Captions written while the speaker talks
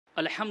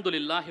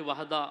అల్హమ్దులిల్లాహి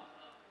వహదా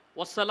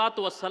వస్సలాతు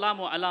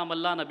వస్సలాము అలా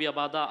మల్లా నబీ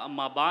అబాదా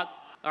అమ్మా బాద్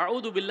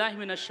అఊదు బిల్లాహి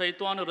మినష్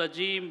షైతానిర్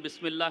రజీం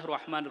బిస్మిల్లాహిర్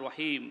రహమానిర్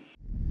రహీం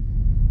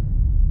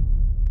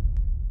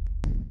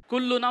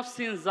కుల్లు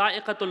నఫ్సిన్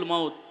జాయికతుల్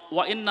మౌత్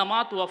వ ఇన్నమా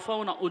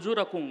తువఫౌన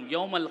ఉజూరకుం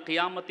యౌమల్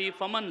ఖియామతి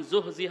ఫమన్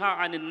జుహ్జిహా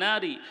అనిన్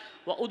నారి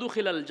వ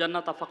ఉద్ఖిలల్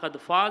జన్నత ఫఖద్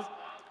ఫాజ్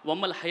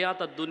వమల్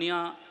హయాతద్ దునియా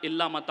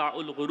ఇల్లా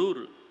మతాఉల్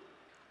గురూర్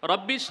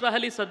రబ్బి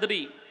ఇష్రహ్ లీ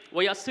సద్రి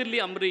వయస్సిర్ లీ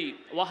అమ్రి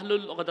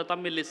వహ్లుల్ ఉఖ్దతం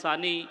మిన్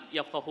లిసానీ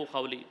యఫ్ఖహూ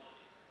ఖౌలీ.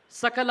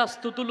 సకల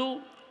స్తుతులు,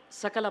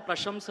 సకల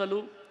ప్రశంసలు,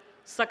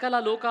 సకల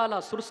లోకాల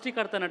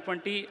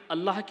సృష్టికర్తనటువంటి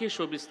అల్లాహ్కే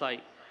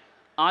శోభిస్తాయి.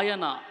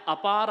 ఆయన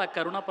అపార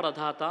కరుణ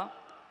ప్రదాత,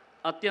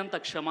 అత్యంత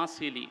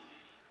క్షమాశీలి.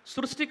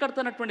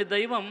 సృష్టికర్తనటువంటి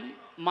దైవం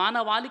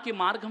మానవాళికి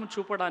మార్గం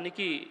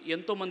చూపడానికి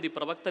ఎంతోమంది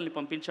ప్రవక్తల్ని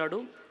పంపించాడు.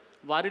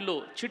 వారిలో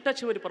చిట్ట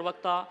చివరి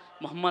ప్రవక్త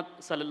ముహమ్మద్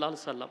సల్లల్లాహు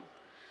అలైహి వసల్లం.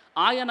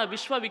 ఆయన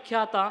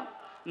విశ్వవిఖ్యాత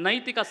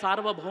నైతిక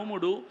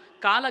సార్వభౌముడు,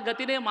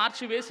 కాలగతినే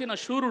మార్చివేసిన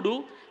శూరుడు,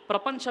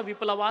 ప్రపంచ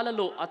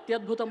విప్లవాలలో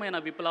అత్యద్భుతమైన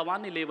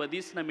విప్లవాన్ని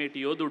లేవదీసిన మేటి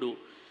యోధుడు,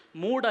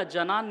 మూఢ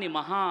జనాన్ని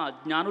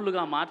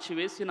మహాజ్ఞానులుగా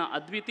మార్చివేసిన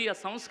అద్వితీయ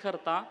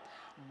సంస్కర్త,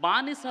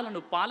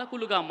 బానిసలను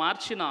పాలకులుగా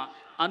మార్చిన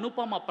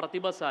అనుపమ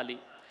ప్రతిభశాలి,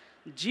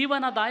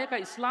 జీవనదాయక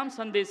ఇస్లాం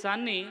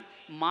సందేశాన్ని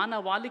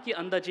మానవాళికి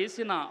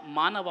అందజేసిన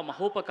మానవ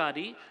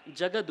మహోపకారి,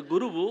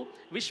 జగద్గురువు,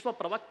 విశ్వ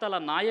ప్రవక్తల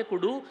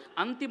నాయకుడు,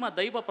 అంతిమ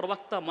దైవ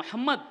ప్రవక్త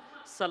ముహమ్మద్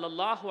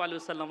సల్లల్లాహు అలైహి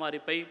వసల్లం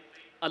వారిపై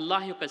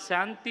అల్లాహ్ యొక్క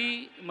శాంతి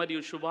మరియు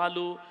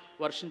శుభాలు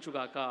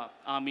వర్షించుగాక.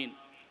 ఆమీన్.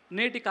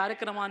 నేటి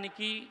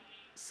కార్యక్రమానికి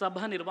సభ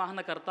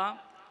నిర్వహణకర్త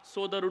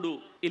సోదరుడు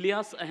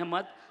ఇలియాస్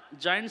అహ్మద్,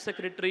 జాయింట్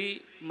సెక్రటరీ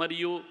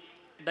మరియు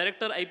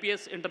డైరెక్టర్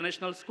ఐపీఎస్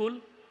ఇంటర్నేషనల్ స్కూల్.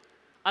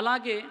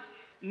 అలాగే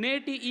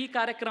నేటి ఈ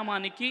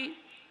కార్యక్రమానికి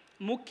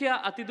ముఖ్య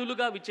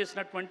అతిథులుగా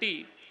విచ్చేసినటువంటి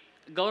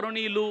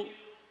గౌరవనీయులు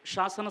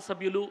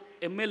శాసనసభ్యులు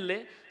ఎమ్మెల్యే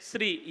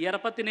శ్రీ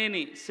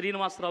ఎరపతినేని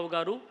శ్రీనివాసరావు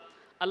గారు,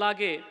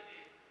 అలాగే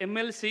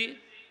ఎమ్మెల్సీ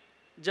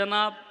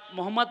జనాబ్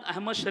మొహమ్మద్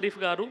అహ్మద్ షరీఫ్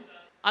గారు,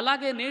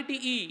 అలాగే నేటి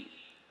ఈ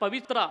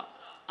పవిత్ర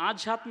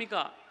ఆధ్యాత్మిక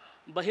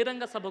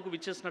బహిరంగ సభకు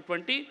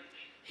విచ్చేసినటువంటి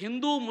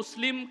హిందూ,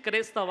 ముస్లిం,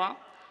 క్రైస్తవ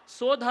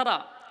సోదర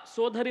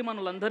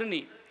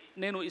సోదరిమణులందరినీ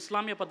నేను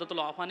ఇస్లామీయ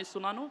పద్ధతిలో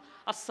ఆహ్వానిస్తున్నాను.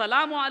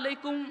 అస్సలాము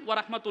అలైకుం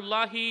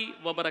వరహ్మతుల్లాహి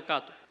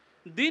వబరకాతు.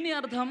 దీని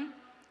అర్థం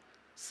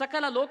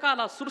సకల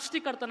లోకాల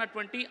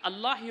సృష్టికర్తనటువంటి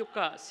అల్లాహ్ యొక్క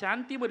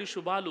శాంతి మరియు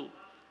శుభాలు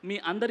మీ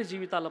అందరి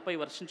జీవితాలపై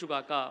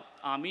వర్షించుగాక.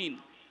 ఆమీన్.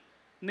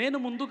 నేను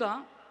ముందుగా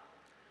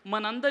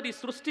మనందరి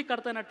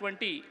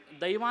సృష్టికర్తనటువంటి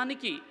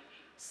దైవానికి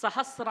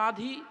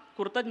సహస్రాధి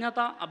కృతజ్ఞత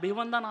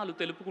అభివందనాలు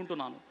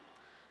తెలుపుకుంటున్నాను.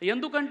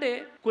 ఎందుకంటే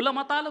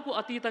కులమతాలకు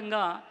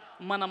అతీతంగా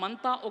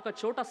మనమంతా ఒక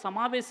చోట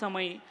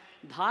సమావేశమై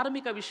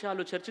ధార్మిక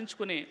విషయాలు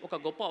చర్చించుకునే ఒక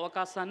గొప్ప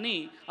అవకాశాన్ని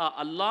ఆ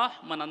అల్లాహ్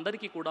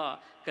మనందరికీ కూడా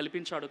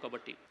కల్పించాడు.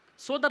 కాబట్టి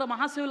సోదర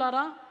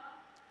మహాశివులారా,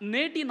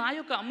 నేటి నా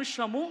యొక్క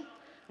అంశము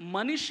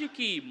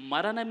మనిషికి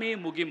మరణమే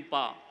ముగింప.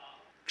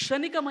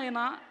 క్షణికమైన,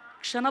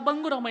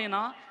 క్షణభంగురమైన,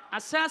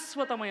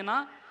 అశాశ్వతమైన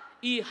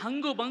ఈ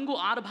హంగుబంగు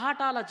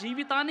ఆర్భాటాల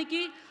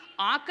జీవితానికి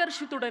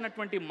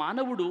ఆకర్షితుడైనటువంటి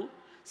మానవుడు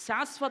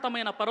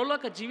శాశ్వతమైన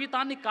పరలోక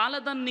జీవితాన్ని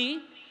కాలదన్ని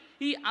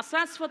ఈ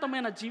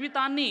అశాశ్వతమైన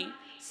జీవితాన్ని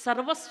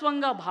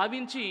సర్వస్వంగా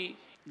భావించి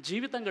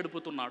జీవితం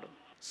గడుపుతున్నాడు.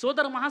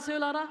 సోదర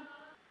మహాశివులారా,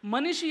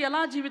 మనిషి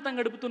ఎలా జీవితం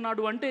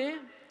గడుపుతున్నాడు అంటే,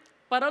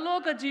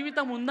 పరలోక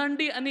జీవితం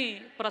ఉందండి అని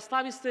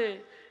ప్రస్తావిస్తే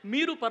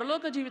మీరు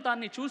పరలోక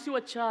జీవితాన్ని చూసి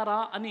వచ్చారా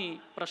అని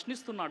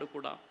ప్రశ్నిస్తున్నాడు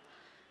కూడా.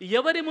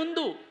 ఎవరి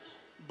ముందు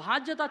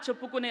బాధ్యత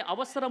చెప్పుకునే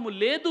అవసరము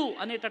లేదు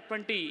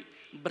అనేటటువంటి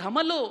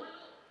భ్రమలో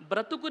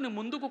బ్రతుకుని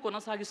ముందుకు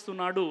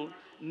కొనసాగిస్తున్నాడు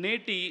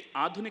నేటి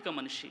ఆధునిక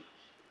మనిషి.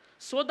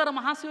 సోదర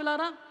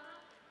మహాశివులారా,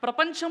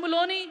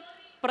 ప్రపంచంలోని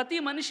ప్రతి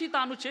మనిషి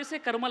తాను చేసే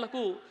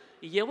కర్మలకు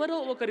ఎవరో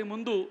ఒకరి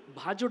ముందు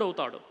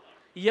బాధ్యుడవుతాడు.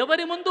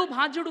 ఎవరి ముందు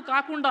బాధ్యుడు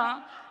కాకుండా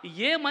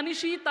ఏ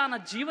మనిషి తన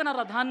జీవన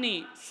రథాన్ని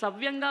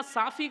సవ్యంగా,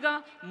 సాఫీగా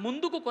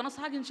ముందుకు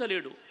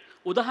కొనసాగించలేడు.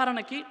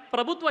 ఉదాహరణకి,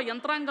 ప్రభుత్వ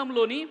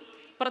యంత్రాంగంలోని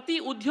ప్రతి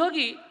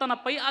ఉద్యోగి తన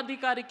పై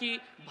అధికారికి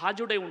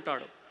బాధ్యుడై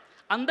ఉంటాడు.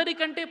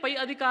 అందరికంటే పై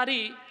అధికారి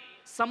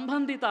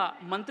సంబంధిత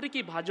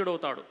మంత్రికి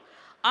బాధ్యుడవుతాడు.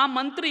 ఆ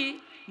మంత్రి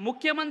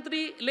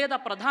ముఖ్యమంత్రి లేదా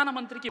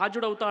ప్రధానమంత్రికి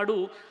బాధ్యుడవుతాడు.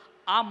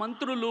 ఆ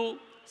మంత్రులు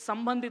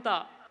సంబంధిత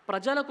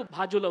ప్రజలకు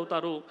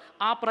బాధ్యులవుతారు.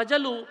 ఆ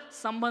ప్రజలు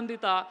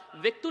సంబంధిత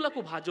వ్యక్తులకు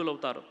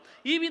బాధ్యులవుతారు.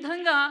 ఈ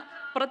విధంగా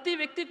ప్రతి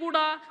వ్యక్తి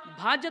కూడా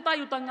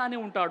బాధ్యతాయుతంగానే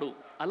ఉంటాడు.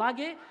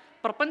 అలాగే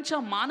ప్రపంచ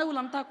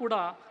మానవులంతా కూడా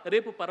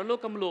రేపు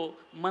పరలోకంలో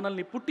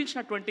మనల్ని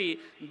పుట్టించినటువంటి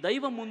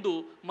దైవం ముందు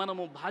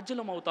మనము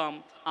బాధ్యులమవుతాం.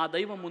 ఆ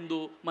దైవం ముందు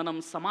మనం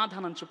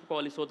సమాధానం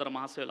చెప్పుకోవాలి. సోదర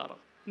మహాశయులారా,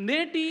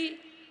 నేటి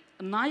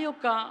నా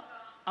యొక్క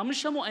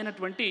అంశము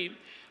అయినటువంటి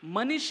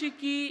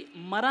మనిషికి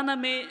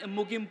మరణమే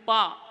ముగింప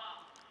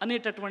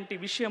అనేటటువంటి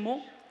విషయము,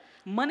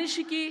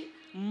 మనిషికి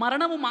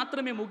మరణము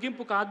మాత్రమే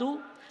ముగింపు కాదు,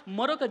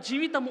 మరొక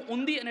జీవితము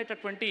ఉంది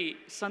అనేటటువంటి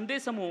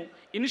సందేశము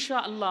ఇన్షా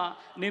అల్లా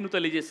నేను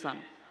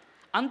తెలియజేస్తాను.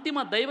 అంతిమ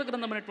దైవ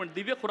గ్రంథమైనటువంటి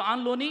దివ్య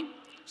ఖురాన్లోని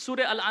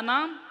సూరే అల్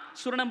అనామ్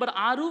సూర నంబర్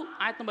 6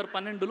 ఆయత్ నంబర్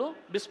 12లో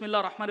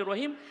బిస్మిల్లాహిర్ రహమానిర్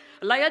రహీం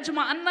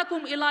లయజ్మా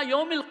అన్నకుం ఇలా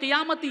యౌమిల్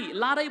ఖియామతి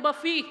లా రైబ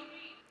ఫీహ్.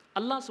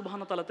 అల్లాహ్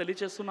సుబ్హానహు వ తఆలా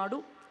తెలియజేస్తున్నాడు,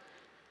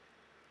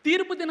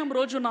 తీర్పు దినం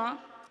రోజున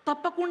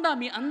తప్పకుండా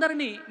మీ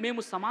అందరినీ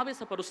మేము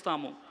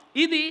సమావేశపరుస్తాము.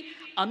 ఇది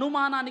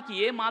అనుమానానికి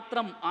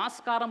ఏమాత్రం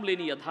ఆస్కారం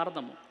లేని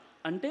యథార్థము.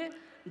 అంటే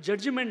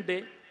జడ్జిమెంట్ డే,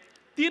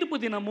 తీర్పు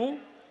దినము,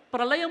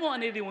 ప్రళయము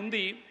అనేది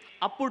ఉంది.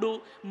 అప్పుడు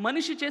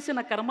మనిషి చేసిన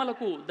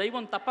కర్మలకు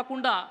దైవం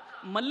తప్పకుండా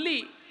మళ్ళీ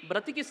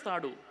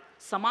బ్రతికిస్తాడు,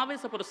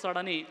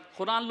 సమావేశపరుస్తాడని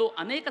ఖురాన్లో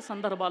అనేక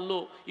సందర్భాల్లో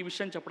ఈ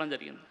విషయం చెప్పడం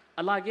జరిగింది.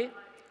 అలాగే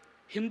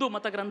హిందూ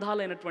మత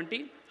గ్రంథాలైనటువంటి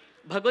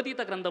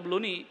భగవద్గీత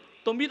గ్రంథంలోని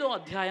 9వ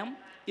అధ్యాయం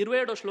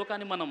 27వ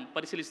శ్లోకాన్ని మనం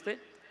పరిశీలిస్తే,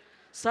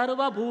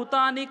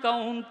 సర్వభూతాని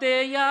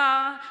కౌంతేయ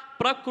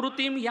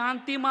ప్రకృతిం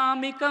యాంతి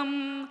మామికం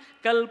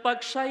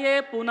కల్పక్షయే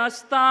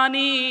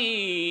పునస్తాని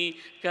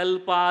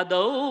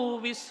కల్పాదౌ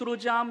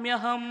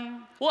విసృజామ్యహం.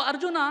 ఓ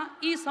అర్జున,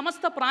 ఈ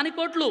సమస్త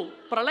ప్రాణికోట్లు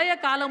ప్రళయ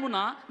కాలమున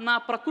నా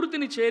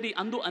ప్రకృతిని చేరి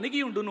అందు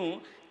అణిగియుండును.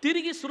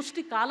 తిరిగి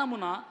సృష్టి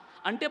కాలమున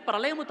అంటే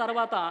ప్రళయము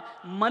తర్వాత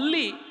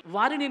మళ్ళీ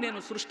వారిని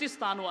నేను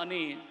సృష్టిస్తాను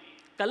అని.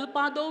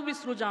 కల్పాదౌ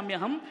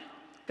విసృజామ్యహం,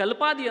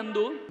 కల్పాది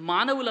యందు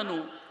మానవులను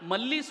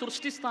మళ్ళీ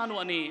సృష్టిస్తాను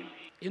అని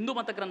హిందూ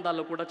మత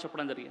గ్రంథాల్లో కూడా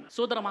చెప్పడం జరిగింది.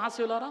 సోదర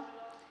మహాశివులారా,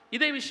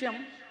 ఇదే విషయం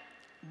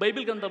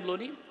బైబిల్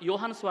గ్రంథంలోని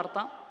యోహాను స్వార్త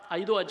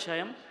 5వ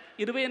అధ్యాయం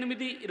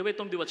 28,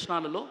 29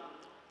 వచనాలలో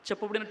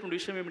చెప్పబడినటువంటి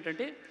విషయం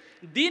ఏమిటంటే,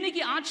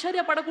 దీనికి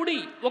ఆశ్చర్యపడకుడి,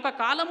 ఒక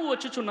కాలము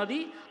వచ్చుచున్నది,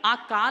 ఆ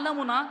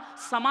కాలమున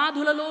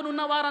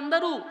సమాధులలోనున్న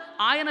వారందరూ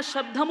ఆయన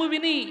శబ్దము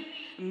విని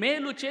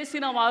మేలు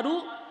చేసిన వారు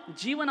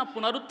జీవన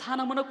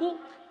పునరుత్థానమునకు,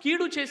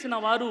 కీడు చేసిన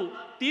వారు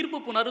తీర్పు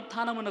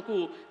పునరుత్థానమునకు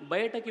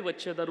బయటకి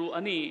వచ్చేదరు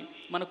అని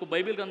మనకు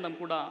బైబిల్ గ్రంథం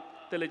కూడా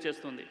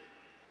తెలియజేస్తుంది.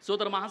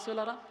 సోదర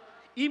మహాశయులారా,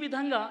 ఈ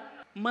విధంగా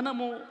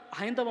మనము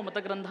హైందవ మత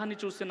గ్రంథాన్ని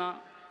చూసిన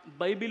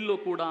బైబిల్లో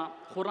కూడా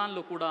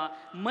ఖురాన్లో కూడా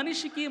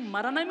మనిషికి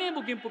మరణమే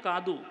ముగింపు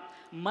కాదు,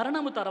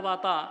 మరణము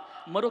తర్వాత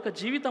మరొక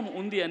జీవితం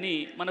ఉంది అని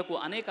మనకు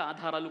అనేక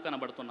ఆధారాలు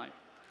కనబడుతున్నాయి.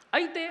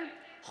 అయితే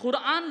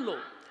ఖురాన్లో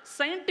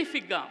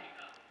సైంటిఫిక్గా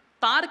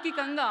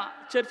తార్కికంగా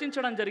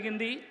చర్చించడం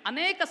జరిగింది.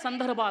 అనేక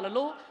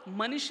సందర్భాలలో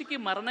మనిషికి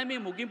మరణమే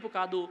ముగింపు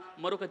కాదు,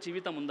 మరొక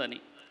జీవితం ఉందని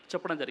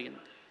చెప్పడం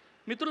జరిగింది.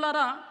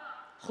 మిత్రులారా,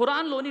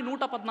 ఖురాన్లోని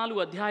 114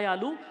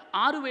 అధ్యాయాలు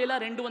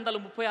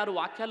 6236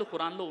 వాక్యాలు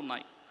ఖురాన్లో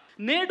ఉన్నాయి.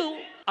 నేడు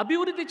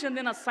అభివృద్ధి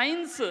చెందిన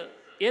సైన్స్,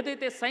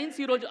 ఏదైతే సైన్స్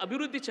ఈరోజు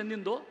అభివృద్ధి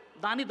చెందిందో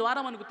దాని ద్వారా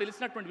మనకు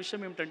తెలిసినటువంటి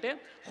విషయం ఏమిటంటే,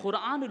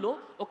 ఖురానులో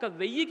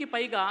 1000కి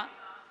పైగా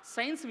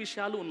సైన్స్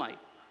విషయాలు ఉన్నాయి.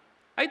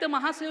 అయితే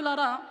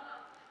మహాశయులారా,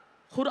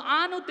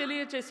 ఖురాను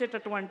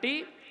తెలియచేసేటటువంటి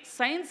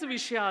సైన్స్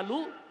విషయాలు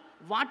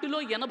వాటిలో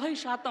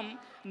 80%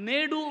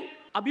 నేడు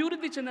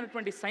అభివృద్ధి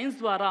చెందినటువంటి సైన్స్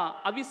ద్వారా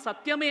అవి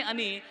సత్యమే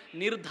అని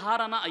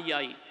నిర్ధారణ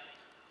అయ్యాయి.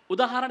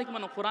 ఉదాహరణకి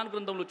మనం ఖురాన్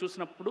గ్రంథంలో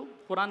చూసినప్పుడు,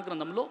 ఖురాన్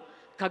గ్రంథంలో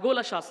ఖగోళ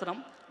శాస్త్రం,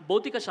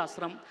 భౌతిక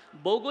శాస్త్రం,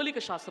 భౌగోళిక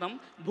శాస్త్రం,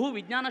 భూ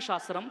విజ్ఞాన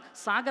శాస్త్రం,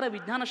 సాగర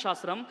విజ్ఞాన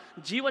శాస్త్రం,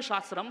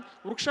 జీవశాస్త్రం,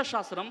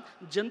 వృక్షశాస్త్రం,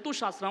 జంతు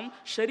శాస్త్రం,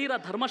 శరీర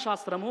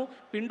ధర్మశాస్త్రము,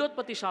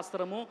 పిండోత్పత్తి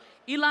శాస్త్రము,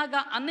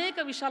 ఇలాగా అనేక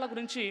విషయాల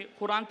గురించి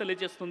ఖురాన్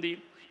తెలియజేస్తుంది.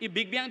 ఈ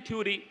బిగ్ బ్యాంగ్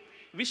థ్యూరీ,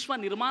 విశ్వ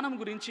నిర్మాణం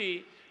గురించి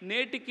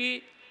నేటికి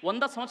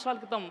 100 సంవత్సరాల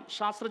క్రితం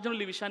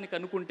శాస్త్రజ్ఞులు ఈ విషయాన్ని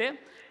కనుక్కుంటే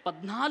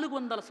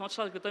 1400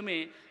 సంవత్సరాల క్రితమే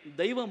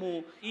దైవము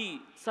ఈ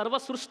సర్వ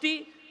సృష్టి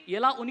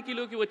ఎలా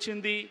ఉనికిలోకి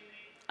వచ్చింది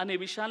అనే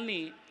విషయాల్ని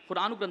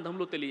ఖురాను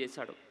గ్రంథంలో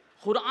తెలియజేశాడు.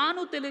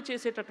 ఖురాను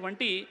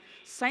తెలియచేసేటటువంటి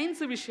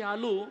సైన్స్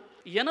విషయాలు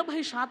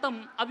 80%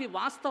 అవి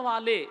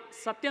వాస్తవాలే,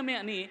 సత్యమే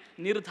అని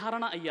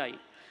నిర్ధారణ అయ్యాయి.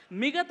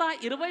 మిగతా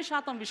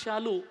 20%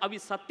 విషయాలు అవి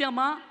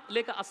సత్యమా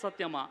లేక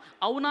అసత్యమా,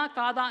 అవునా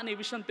కాదా అనే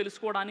విషయం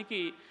తెలుసుకోవడానికి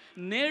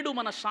నేడు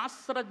మన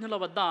శాస్త్రజ్ఞుల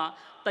వద్ద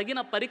తగిన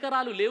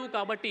పరికరాలు లేవు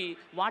కాబట్టి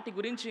వాటి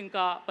గురించి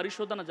ఇంకా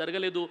పరిశోధన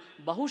జరగలేదు.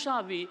 బహుశా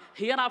అవి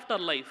హియర్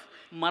ఆఫ్టర్ లైఫ్,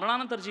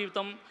 మరణానంతర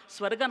జీవితం,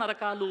 స్వర్గ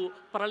నరకాలు,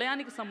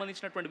 ప్రళయానికి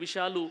సంబంధించినటువంటి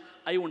విషయాలు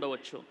అయి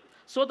ఉండవచ్చు.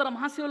 సోదర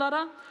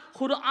మహాశివులారా,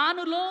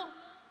 ఖురానులో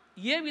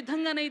ఏ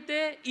విధంగానైతే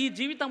ఈ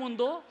జీవితం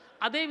ఉందో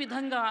అదే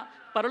విధంగా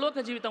పరలోక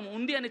జీవితం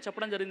ఉంది అని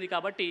చెప్పడం జరిగింది.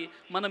 కాబట్టి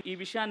మనం ఈ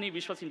విషయాన్ని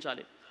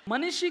విశ్వసించాలి.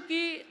 మనిషికి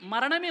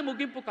మరణమే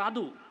ముగింపు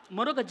కాదు,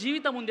 మరొక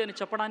జీవితం ఉంది అని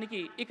చెప్పడానికి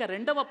ఇక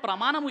రెండవ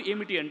ప్రమాణము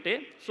ఏమిటి అంటే,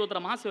 సోదర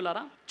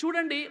మహాశివులారా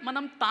చూడండి,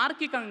 మనం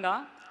తార్కికంగా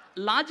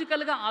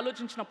లాజికల్గా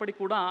ఆలోచించినప్పటికీ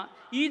కూడా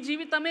ఈ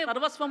జీవితమే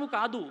సర్వస్వము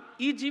కాదు,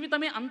 ఈ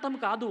జీవితమే అంతం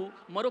కాదు,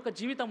 మరొక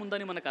జీవితం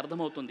ఉందని మనకు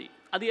అర్థమవుతుంది.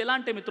 అది ఎలా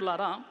అంటే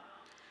మిత్రులారా,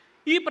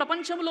 ఈ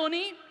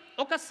ప్రపంచంలోని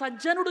ఒక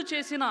సజ్జనుడు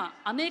చేసిన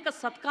అనేక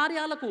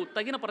సత్కార్యాలకు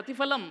తగిన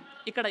ప్రతిఫలం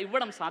ఇక్కడ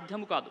ఇవ్వడం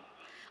సాధ్యము కాదు.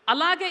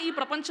 అలాగే ఈ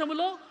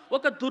ప్రపంచంలో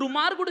ఒక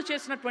దుర్మార్గుడు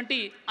చేసినటువంటి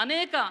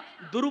అనేక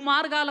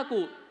దుర్మార్గాలకు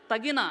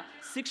తగిన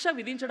శిక్ష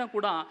విధించడం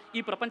కూడా ఈ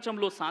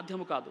ప్రపంచంలో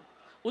సాధ్యము కాదు.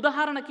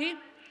 ఉదాహరణకి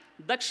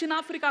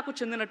దక్షిణాఫ్రికాకు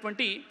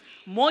చెందినటువంటి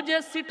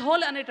మోజెస్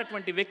సిట్హోల్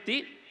అనేటటువంటి వ్యక్తి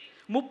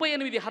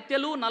 38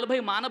 హత్యలు,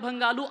 40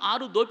 మానభంగాలు,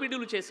 6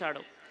 దోపిడీలు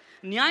చేశాడు.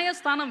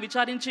 న్యాయస్థానం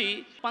విచారించి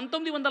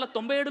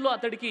 1997లో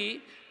అతడికి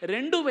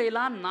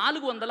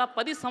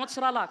 2410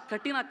 సంవత్సరాల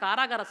కఠిన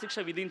కారాగార శిక్ష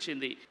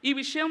విధించింది. ఈ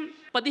విషయం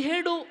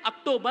 17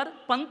 అక్టోబర్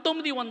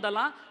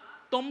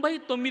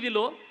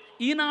 1999లో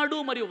ఈనాడు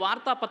మరియు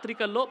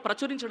వార్తాపత్రికల్లో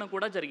ప్రచురించడం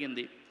కూడా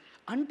జరిగింది.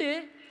 అంటే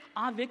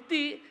ఆ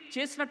వ్యక్తి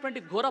చేసినటువంటి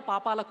ఘోర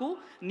పాపాలకు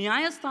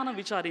న్యాయస్థానం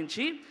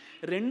విచారించి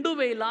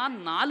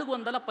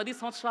 2410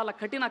 సంవత్సరాల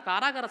కఠిన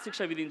కారాగార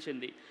శిక్ష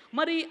విధించింది.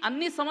 మరి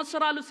అన్ని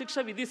సంవత్సరాలు శిక్ష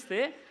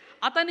విధిస్తే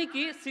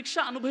అతనికి శిక్ష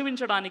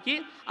అనుభవించడానికి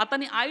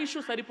అతని ఆయుష్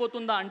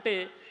సరిపోతుందా అంటే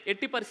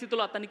ఎట్టి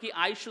పరిస్థితుల్లో అతనికి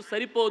ఆయుష్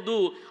సరిపోదు.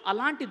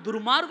 అలాంటి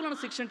దుర్మార్గులను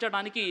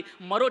శిక్షించడానికి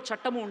మరో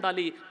చట్టము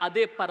ఉండాలి,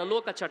 అదే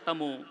పరలోక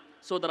చట్టము.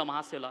 సోదర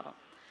మహాశయులారా,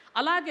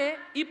 అలాగే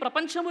ఈ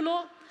ప్రపంచములో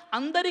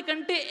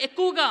అందరికంటే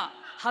ఎక్కువగా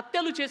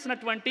హత్యలు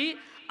చేసినటువంటి,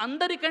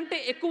 అందరికంటే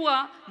ఎక్కువ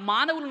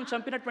మానవులను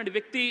చంపినటువంటి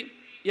వ్యక్తి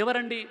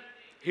ఎవరండి?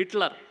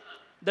 హిట్లర్.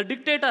 ద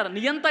డిక్టేటర్,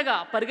 నియంతగా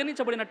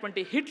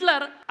పరిగణించబడినటువంటి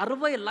హిట్లర్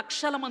 60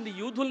 లక్షల మంది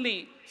యూదుల్ని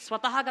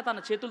స్వతహాగా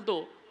తన చేతులతో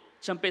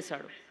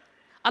చంపేశాడు.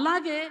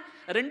 అలాగే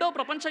రెండో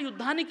ప్రపంచ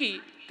యుద్ధానికి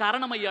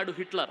కారణమయ్యాడు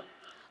హిట్లర్.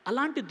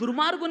 అలాంటి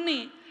దుర్మార్గుణ్ణి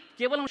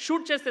కేవలం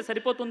షూట్ చేస్తే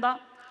సరిపోతుందా?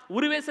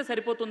 ఉరివేస్తే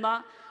సరిపోతుందా?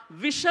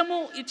 విషము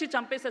ఇచ్చి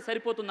చంపేస్తే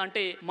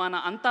సరిపోతుందంటే మన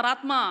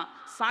అంతరాత్మ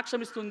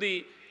సాక్ష్యమిస్తుంది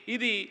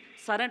ఇది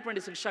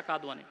సరైనటువంటి శిక్ష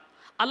కాదు అని.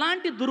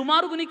 అలాంటి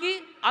దుర్మార్గునికి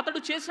అతడు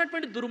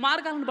చేసినటువంటి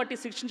దుర్మార్గాలను బట్టి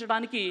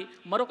శిక్షించడానికి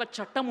మరొక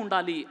చట్టం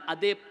ఉండాలి,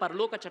 అదే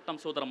పరలోక చట్టం.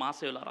 సోదర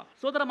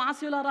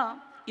మహాశయులారా,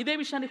 ఇదే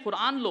విషయాన్ని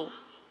ఖురాన్లో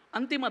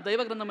అంతిమ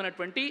దైవ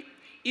గ్రంథమైనటువంటి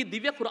ఈ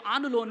దివ్య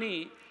ఖురానులోని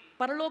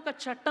పరలోక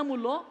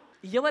చట్టములో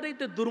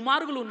ఎవరైతే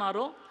దుర్మార్గులు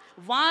ఉన్నారో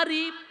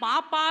వారి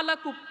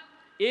పాపాలకు,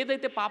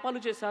 ఏదైతే పాపాలు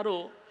చేశారో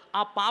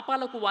ఆ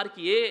పాపాలకు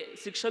వారికి ఏ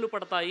శిక్షలు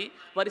పడతాయి,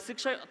 వారి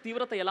శిక్ష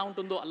తీవ్రత ఎలా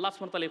ఉంటుందో అల్లాహ్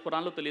సుబ్హానహు వ తఆలా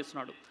ఖురాన్లో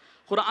తెలియజేస్తున్నాడు.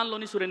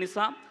 ఖురాన్లోని సూర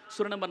నిసా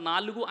సూర నంబర్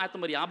 4 ఆయత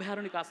మరి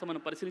 56ని కాస్త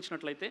మనం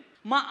పరిశీలించినట్లయితే,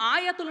 మా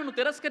ఆయతులను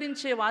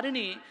తిరస్కరించే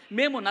వారిని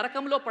మేము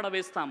నరకంలో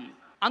పడవేస్తాం,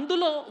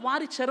 అందులో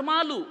వారి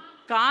చర్మాలు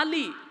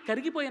కాలి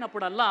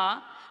కరిగిపోయినప్పుడల్లా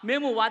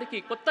మేము వారికి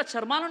కొత్త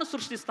చర్మాలను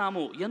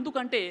సృష్టిస్తాము,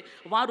 ఎందుకంటే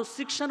వారు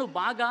శిక్షను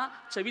బాగా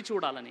చవి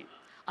చూడాలని.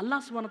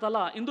 అల్లాహ్ సుబ్హానహు వ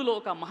తఆలా ఇందులో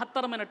ఒక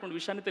మహత్తరమైనటువంటి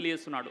విషయాన్ని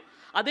తెలియజేస్తున్నాడు.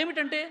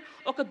 అదేమిటంటే,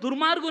 ఒక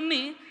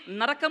దుర్మార్గుణ్ణి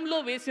నరకంలో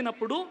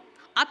వేసినప్పుడు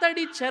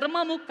అతడి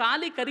చర్మము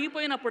కాలి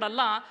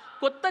కరిగిపోయినప్పుడల్లా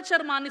కొత్త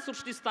చర్మాన్ని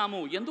సృష్టిస్తాము,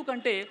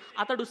 ఎందుకంటే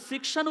అతడు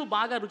శిక్షను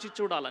బాగా రుచి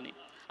చూడాలని.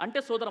 అంటే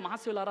సోదర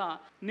మహాశయులారా,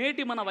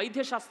 నేటి మన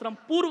వైద్యశాస్త్రం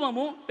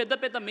పూర్వము పెద్ద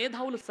పెద్ద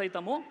మేధావులు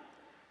సైతము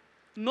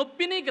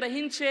నొప్పిని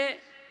గ్రహించే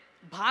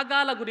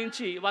భాగాల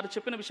గురించి వారు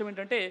చెప్పిన విషయం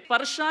ఏంటంటే,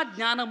 స్పర్శ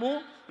జ్ఞానము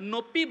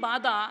నొప్పి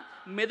బాధ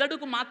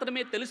మెదడుకు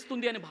మాత్రమే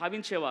తెలుస్తుంది అని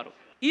భావించేవారు.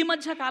 ఈ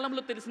మధ్య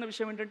కాలంలో తెలిసిన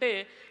విషయం ఏంటంటే,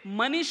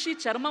 మనిషి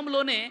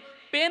చర్మంలోనే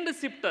పెయిన్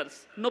రిసెప్టర్స్,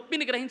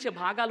 నొప్పిని గ్రహించే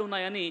భాగాలు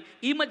ఉన్నాయని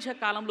ఈ మధ్య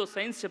కాలంలో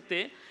సైన్స్ చెప్తే,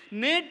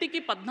 నేటికి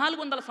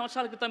 1400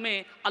 సంవత్సరాల క్రితమే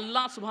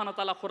అల్లాహ్ సుబ్హానహు వ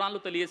తఆలా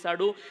ఖురాన్లో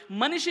తెలియజేశాడు,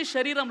 మనిషి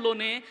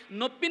శరీరంలోనే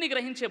నొప్పిని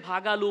గ్రహించే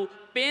భాగాలు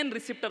పెయిన్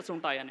రిసెప్టర్స్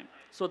ఉంటాయని.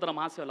 సోదర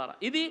మహాశయులారా,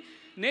 ఇది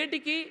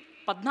నేటికి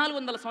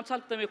 1400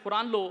 సంవత్సరాల క్రితమే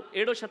ఖురాన్లో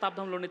 7వ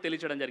శతాబ్దంలోనే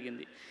తెలియజేయడం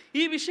జరిగింది.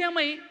 ఈ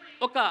విషయమై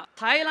ఒక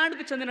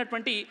థాయిలాండ్కి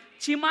చెందినటువంటి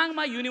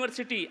చిమాంగ్మా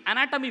యూనివర్సిటీ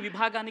అనాటమీ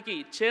విభాగానికి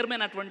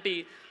చైర్మన్ అటువంటి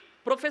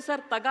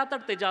ప్రొఫెసర్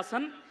తగాతర్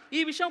తెజాసన్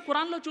ఈ విషయం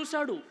ఖురాన్లో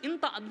చూశాడు.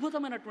 ఇంత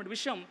అద్భుతమైనటువంటి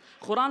విషయం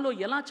ఖురాన్లో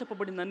ఎలా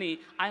చెప్పబడిందని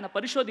ఆయన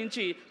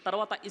పరిశోధించి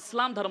తర్వాత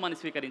ఇస్లాం ధర్మాన్ని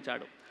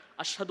స్వీకరించాడు.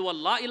 అష్హదు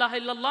అల్లా ఇలాహ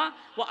ఇల్లల్లాహ్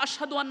వ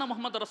అష్హదు అన్న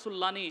ముహమ్మద్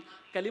రసూలుల్లాహ్ని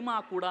కలిమా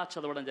కూడా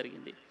చదవడం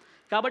జరిగింది.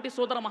 కాబట్టి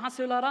సోదర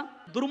మహాశయులారా,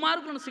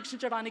 దుర్మార్గులను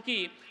శిక్షించడానికి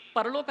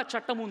పరలోక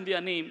చట్టం ఉంది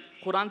అని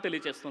ఖురాన్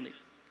తెలియజేస్తుంది.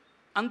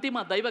 అంతిమ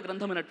దైవ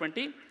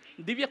గ్రంథమైనటువంటి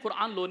దివ్య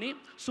ఖురాన్లోని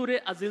సూరే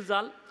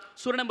అజిల్జాల్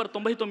సూర నెంబర్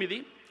 99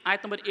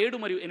 ఆయత నెంబర్ 7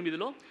 మరియు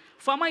 8లో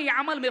ఫమై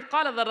యఅమల్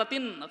మిస్కాల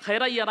దర్రతిన్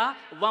ఖైరయ్యరా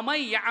వమై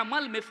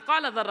యఅమల్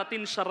మిస్కాల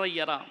దర్రతిన్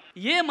షర్రయ్యరా.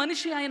 ఏ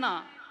మనిషి అయినా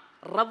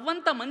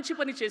రవ్వంత మంచి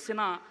పని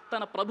చేసినా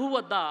తన ప్రభువు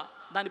వద్ద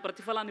దాని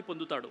ప్రతిఫలాన్ని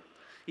పొందుతాడు.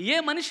 ఏ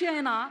మనిషి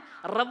అయినా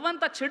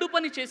రవ్వంత చెడు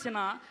పని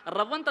చేసినా,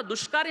 రవ్వంత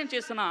దుష్కార్యం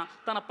చేసినా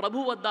తన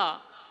ప్రభు వద్ద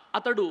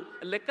అతడు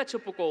లెక్క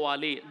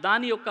చెప్పుకోవాలి,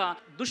 దాని యొక్క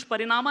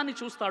దుష్పరిణామాన్ని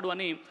చూస్తాడు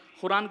అని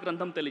ఖురాన్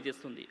గ్రంథం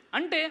తెలియజేస్తుంది.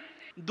 అంటే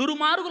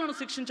దుర్మార్గులను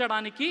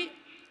శిక్షించడానికి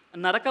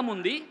నరకం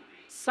ఉంది,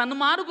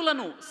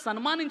 సన్మార్గులను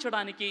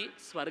సన్మానించడానికి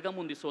స్వర్గం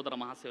ఉంది. సోదర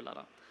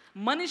మహాశయులారా,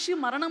 మనిషి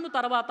మరణము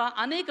తర్వాత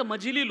అనేక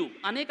మజిలీలు,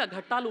 అనేక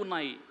ఘట్టాలు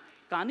ఉన్నాయి.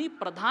 కానీ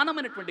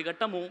ప్రధానమైనటువంటి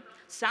ఘట్టము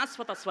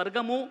శాశ్వత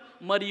స్వర్గము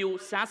మరియు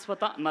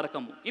శాశ్వత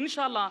నరకము.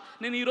 ఇన్షాల్లా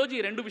నేను ఈరోజు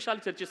ఈ 2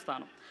 విషయాలు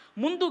చర్చిస్తాను.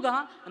 ముందుగా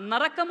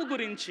నరకము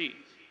గురించి,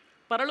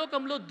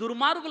 పరలోకంలో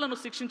దుర్మార్గులను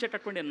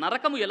శిక్షించేటటువంటి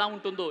నరకము ఎలా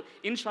ఉంటుందో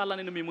ఇన్షాల్లా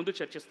నేను మీ ముందు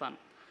చర్చిస్తాను.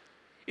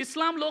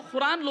 ఇస్లాంలో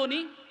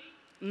ఖురాన్లోని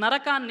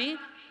నరకాన్ని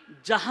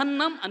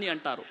జహన్నం అని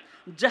అంటారు.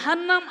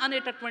 జహన్నం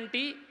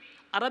అనేటటువంటి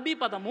అరబీ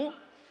పదము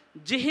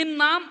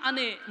జిహిన్నాం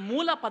అనే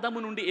మూల పదము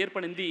నుండి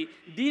ఏర్పడింది.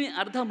 దీని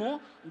అర్థము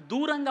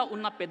దూరంగా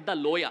ఉన్న పెద్ద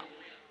లోయ.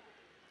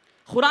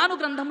 ఖురాను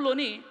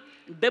గ్రంథంలోని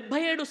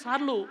 77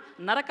 సార్లు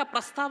నరక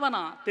ప్రస్తావన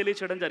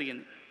తెలియచేయడం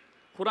జరిగింది.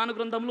 ఖురాను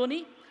గ్రంథంలోని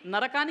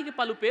నరకానికి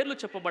పలు పేర్లు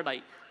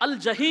చెప్పబడ్డాయి. అల్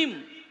జహీం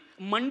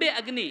మండే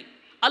అగ్ని,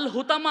 అల్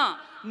హుతమా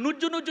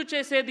నుజ్జు నుజ్జు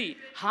చేసేది,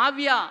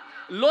 హావ్యా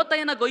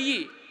లోతైన గొయ్యి,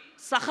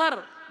 సహర్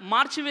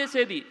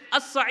మార్చివేసేది,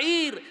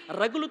 అస్సঈర్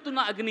రగులుతున్న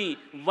అగ్ని,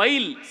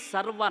 వైల్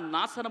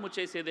సర్వనాశనము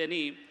చేసేది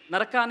అని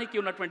నరకానికి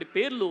ఉన్నటువంటి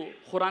పేర్లు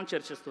ఖురాన్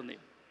చర్చిస్తుంది.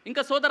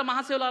 ఇంకా సోదర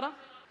మహాశయులారా,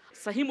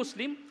 సహీ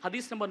ముస్లిం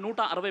హదీస్ నెంబర్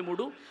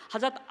 163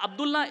 హజరత్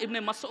అబ్దుల్లా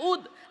ఇబ్నే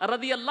మసూద్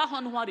రదియల్లాహు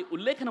అన్హు వారి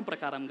ఉల్లేఖనం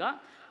ప్రకారంగా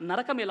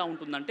నరకం ఎలా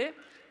ఉంటుందంటే,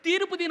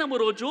 తీర్పు దినము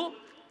రోజు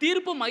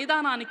తీర్పు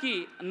మైదానానికి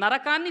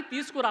నరకాన్ని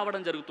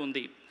తీసుకురావడం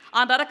జరుగుతుంది.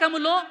 ఆ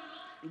నరకములో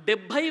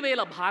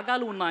 70,000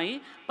 భాగాలు ఉన్నాయి.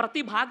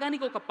 ప్రతి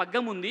భాగానికి ఒక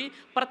పగ్గం ఉంది.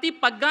 ప్రతి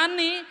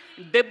పగ్గాన్ని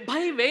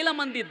 70,000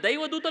 మంది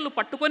దైవదూతలు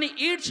పట్టుకొని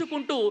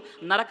ఈడ్చుకుంటూ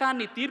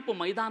నరకాన్ని తీర్పు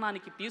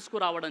మైదానానికి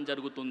తీసుకురావడం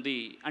జరుగుతుంది.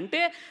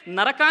 అంటే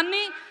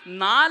నరకాన్ని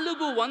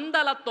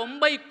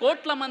 490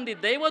 కోట్ల మంది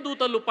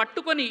దైవదూతలు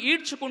పట్టుకొని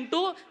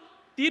ఈడ్చుకుంటూ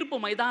తీర్పు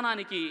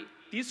మైదానానికి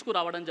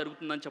తీసుకురావడం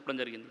జరుగుతుందని చెప్పడం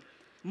జరిగింది.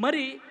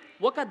 మరి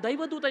ఒక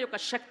దైవదూత యొక్క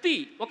శక్తి,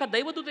 ఒక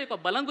దైవదూత యొక్క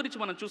బలం గురించి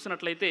మనం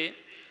చూసినట్లయితే,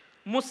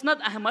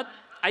 ముస్నద్ అహ్మద్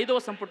 5వ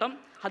సంపుటం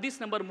హదీస్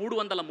నెంబర్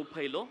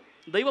 330లో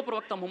దైవ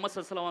ప్రవక్త ముహమ్మద్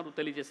సల్లల్లాహు అలైహి వసల్లం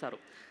తెలియజేశారు,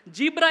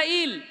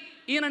 జిబ్రాయిల్,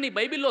 ఈయనని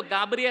బైబిల్లో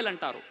గాబ్రియల్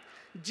అంటారు.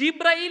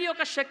 జిబ్రాయిల్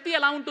యొక్క శక్తి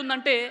ఎలా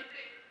ఉంటుందంటే,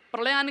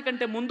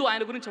 ప్రళయానికంటే ముందు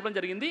ఆయన గురించి చెప్పడం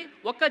జరిగింది,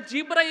 ఒక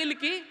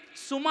జిబ్రాయిల్కి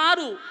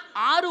సుమారు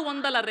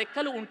 600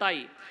 రెక్కలు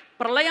ఉంటాయి.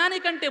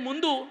 ప్రళయానికంటే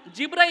ముందు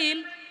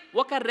జిబ్రాయిల్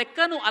ఒక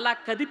రెక్కను అలా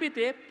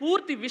కదిపితే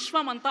పూర్తి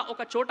విశ్వం అంతా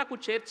ఒక చోటకు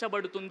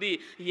చేర్చబడుతుంది.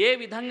 ఏ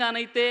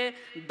విధంగానైతే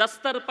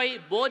దస్తర్పై,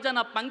 భోజన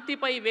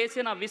పంక్తిపై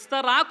వేసిన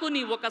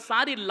విస్తరాకుని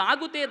ఒకసారి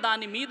లాగితే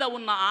దాని మీద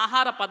ఉన్న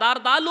ఆహార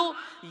పదార్థాలు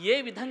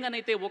ఏ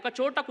విధంగానైతే ఒక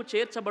చోటకు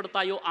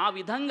చేర్చబడతాయో ఆ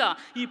విధంగా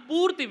ఈ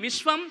పూర్తి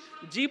విశ్వం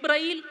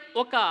జిబ్రాయిల్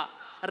ఒక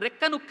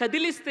రెక్కను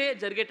కదిలిస్తే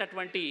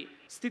జరిగేటటువంటి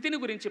స్థితిని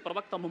గురించి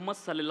ప్రవక్త ముహమ్మద్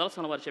సల్లల్లాహు అలైహి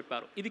వసల్లం వారు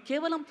చెప్పారు. ఇది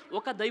కేవలం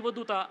ఒక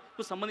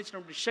దైవదూతకు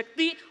సంబంధించినటువంటి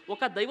శక్తి,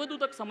 ఒక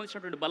దైవదూతకు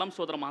సంబంధించినటువంటి బలం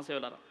సోదర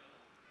మహాశయులారా.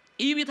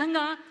 ఈ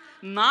విధంగా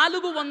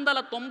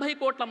 490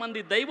 కోట్ల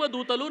మంది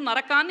దైవదూతలు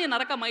నరకాన్ని,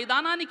 నరక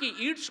మైదానానికి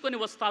ఈడ్చుకొని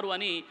వస్తారు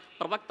అని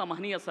ప్రవక్త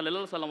మహనీయ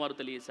సల్లల్లాహు అలైహి వసల్లం వారు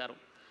తెలియజేశారు.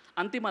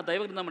 అంతిమ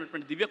దైవ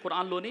గ్రంథమైనటువంటి దివ్య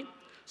ఖురాన్లోని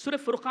సూర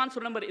ఫుర్ఖాన్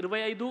సూర నంబర్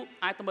 25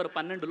 ఆయత నంబర్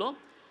 12లో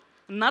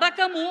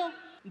నరకము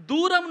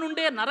దూరం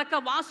నుండే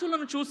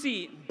నరకవాసులను చూసి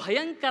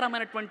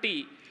భయంకరమైనటువంటి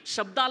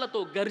శబ్దాలతో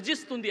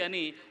గర్జిస్తుంది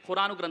అని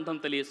ఖురాను గ్రంథం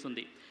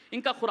తెలియజేస్తుంది.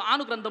 ఇంకా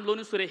ఖురాను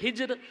గ్రంథంలోని సూర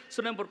హిజ్ర్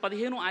సూర నంబర్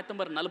 15 ఆయత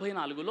నంబర్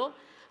 44లో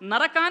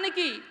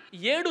నరకానికి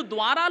 7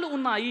 ద్వారాలు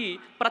ఉన్నాయి,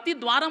 ప్రతి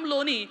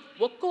ద్వారంలోని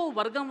ఒక్కో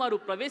వర్గం వారు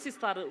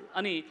ప్రవేశిస్తారు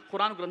అని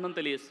ఖురాను గ్రంథం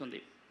తెలియజేస్తుంది.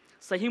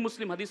 సహీ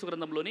ముస్లిం హదీసు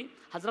గ్రంథంలోని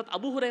హజరత్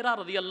అబూ హురైరా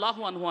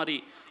రదియల్లాహు అన్హు వారి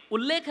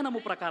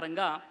ఉల్లేఖనము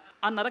ప్రకారంగా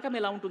ఆ నరకం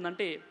ఎలా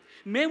ఉంటుందంటే,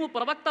 మేము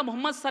ప్రవక్త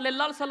ముహమ్మద్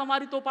సల్లల్లాహు అలైహి వసల్లం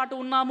వారితో పాటు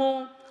ఉన్నాము,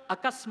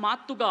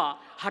 అకస్మాత్తుగా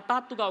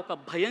హఠాత్తుగా ఒక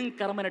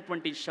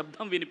భయంకరమైనటువంటి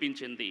శబ్దం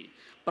వినిపించింది.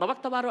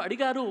 ప్రవక్త వారు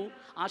అడిగారు,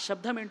 ఆ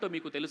శబ్దం ఏంటో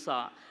మీకు తెలుసా?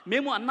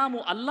 మేము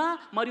అన్నాము, అల్లా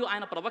మరియు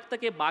ఆయన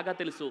ప్రవక్తకే బాగా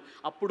తెలుసు.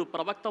 అప్పుడు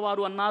ప్రవక్త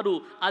వారు అన్నారు,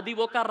 అది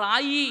ఒక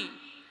రాయి.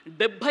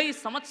 70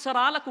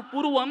 సంవత్సరాలకు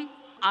పూర్వం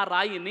ఆ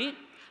రాయిని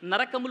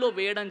నరకములో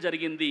వేయడం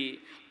జరిగింది.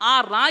 ఆ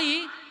రాయి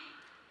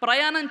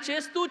ప్రయాణం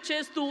చేస్తూ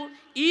చేస్తూ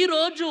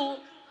ఈరోజు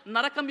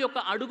నరకం యొక్క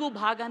అడుగు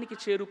భాగానికి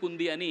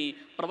చేరుకుంది అని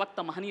ప్రవక్త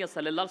మహనీయ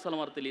సల్లల్లాహు అలైహి వసల్లం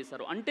వారు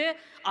తెలియజేశారు. అంటే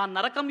ఆ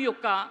నరకం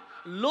యొక్క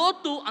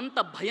లోతు అంత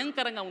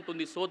భయంకరంగా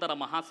ఉంటుంది సోదర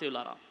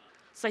మహాశయులారా.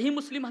 సహీ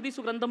ముస్లిం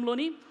హదీసు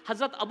గ్రంథంలోని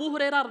హజరత్ అబూ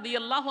హురైరా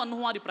రదియల్లాహు అన్హు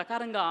వారి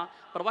ప్రకారంగా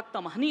ప్రవక్త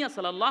మహనీయ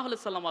సల్లల్లాహు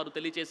అలైహి వసల్లం వారు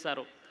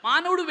తెలియజేశారు,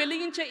 మానవుడు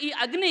వెలిగించే ఈ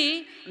అగ్ని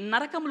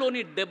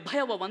నరకంలోని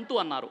 70వ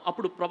వంతు అన్నారు.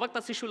 అప్పుడు ప్రవక్త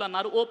శిష్యులు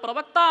అన్నారు, ఓ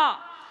ప్రవక్త,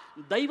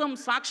 దైవం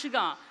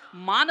సాక్షిగా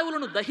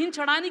మానవులను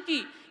దహించడానికి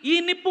ఈ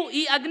నిప్పు,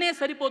 ఈ అగ్నే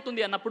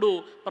సరిపోతుంది అన్నప్పుడు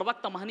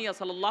ప్రవక్త మహనీయ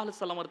సల్లల్లాహు అలైహి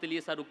వసల్లం వారు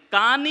తెలియజేశారు,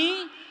 కానీ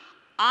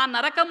ఆ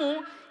నరకము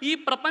ఈ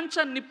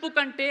ప్రపంచ నిప్పు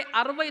కంటే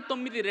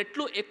 69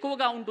 రెట్లు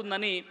ఎక్కువగా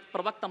ఉంటుందని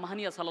ప్రవక్త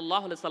మహనీయ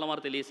సల్లల్లాహు అలైహి వసల్లం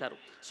వారు తెలియజేశారు.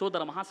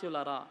 సోదర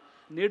మహాశయులారా,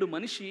 నేడు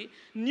మనిషి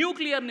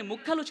న్యూక్లియర్ని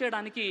ముక్కలు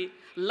చేయడానికి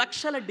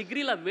లక్షల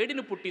డిగ్రీల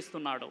వేడిని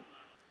పుట్టిస్తున్నాడు.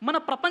 మన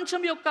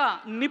ప్రపంచం యొక్క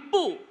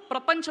నిప్పు,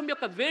 ప్రపంచం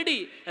యొక్క వేడి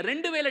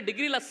 2000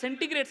 డిగ్రీల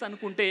సెంటిగ్రేడ్స్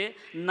అనుకుంటే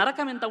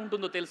నరకం ఎంత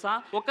ఉంటుందో తెలుసా?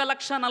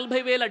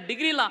 1,40,000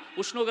 డిగ్రీల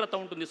ఉష్ణోగ్రత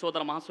ఉంటుంది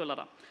సోదర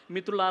మహాశయులారా.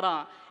 మిత్రులారా,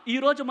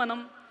 ఈరోజు మనం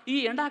ఈ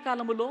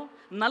ఎండాకాలములో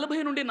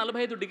 40 నుండి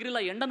 45 డిగ్రీల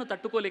ఎండను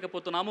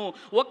తట్టుకోలేకపోతున్నాము.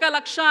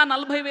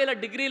 1,40,000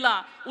 డిగ్రీల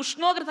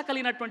ఉష్ణోగ్రత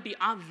కలిగినటువంటి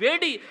ఆ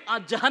వేడి, ఆ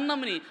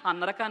జహన్నమ్ని, ఆ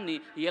నరకాన్ని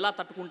ఎలా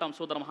తట్టుకుంటాం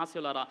సోదర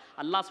మహాశయులారా?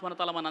 అల్లాహ్ సుబ్హానహు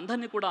వ తఆలా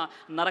మనందరినీ కూడా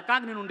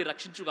నరకాగ్ని నుండి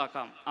రక్షించుగాక,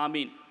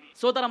 ఆమీన్.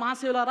 సోదర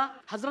మహాశయులారా,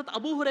 హజరత్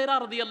అబూ హురైరా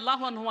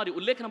రదియల్లాహు అన్హు వారి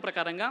ఉల్లేఖనం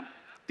ప్రకారంగా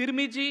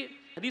తిర్మిజీ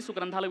హదీసు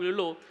గ్రంథాల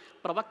వీళ్ళలో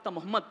ప్రవక్త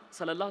ముహమ్మద్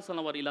సల్లల్లాహు అలైహి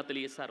వసల్లం వారు ఇలా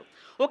తెలియజేశారు,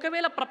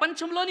 ఒకవేళ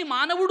ప్రపంచంలోని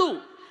మానవుడు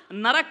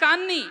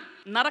నరకాన్ని,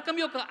 నరకం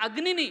యొక్క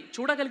అగ్నిని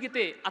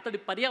చూడగలిగితే అతడి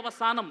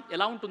పర్యవసానం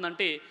ఎలా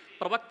ఉంటుందంటే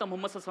ప్రవక్త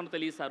ముహమ్మద్ సల్లల్లాహు అలైహి వసల్లం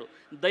తెలియజేశారు,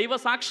 దైవ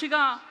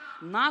సాక్షిగా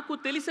నాకు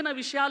తెలిసిన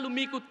విషయాలు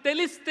మీకు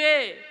తెలిస్తే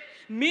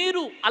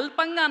మీరు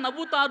అల్పంగా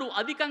నవ్వుతారు,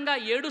 అధికంగా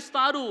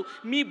ఏడుస్తారు,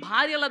 మీ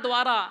భార్యల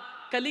ద్వారా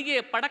కలిగే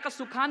పడక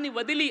సుఖాన్ని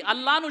వదిలి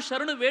అల్లాను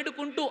శరణు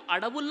వేడుకుంటూ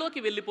అడవుల్లోకి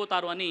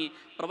వెళ్ళిపోతారు అని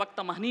ప్రవక్త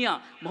మహనీయ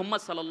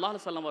ముహమ్మద్ సల్లల్లాహు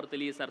అలైహి వసల్లం వారు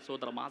తెలియజేశారు.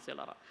 సోదర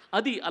మహాశయులారా,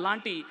 అది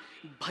అలాంటి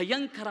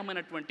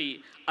భయంకరమైనటువంటి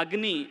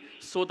అగ్ని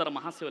సోదర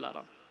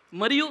మహాశయులారా.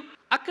 మరియు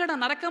అక్కడ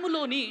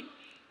నరకములోని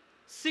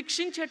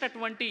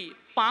శిక్షించేటటువంటి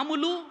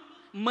పాములు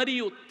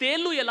మరియు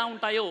తేళ్లు ఎలా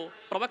ఉంటాయో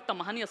ప్రవక్త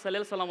మహనీయ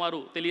సల్లల్లాహు అలైహి వసల్లం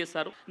వారు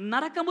తెలియజేశారు.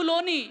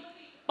 నరకములోని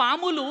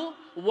పాములు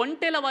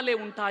ఒంటెల వలె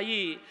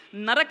ఉంటాయి,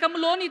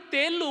 నరకంలోని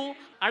తేళ్ళు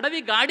అడవి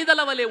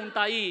గాడిదల వలె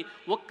ఉంటాయి.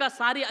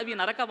 ఒక్కసారి అవి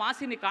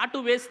నరకవాసిని కాటు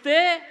వేస్తే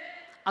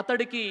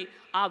అతడికి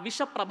ఆ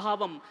విష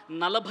ప్రభావం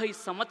 40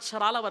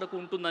 సంవత్సరాల వరకు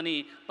ఉంటుందని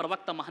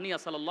ప్రవక్త మహనీయ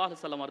సల్లల్లాహు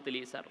అలైహి వసల్లం వారు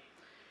తెలియజేశారు.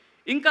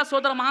 ఇంకా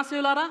సోదర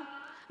మహాశయులారా,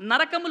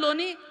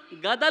 నరకంలోని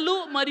గదలు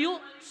మరియు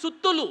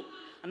సుత్తులు,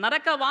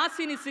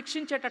 నరకవాసిని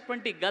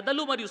శిక్షించేటటువంటి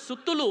గదలు మరియు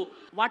సుత్తులు,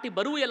 వాటి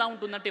బరువు ఎలా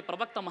ఉంటుందంటే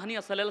ప్రవక్త మహనీయ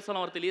సల్లల్లాహు అలైహి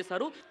వసల్లం వారు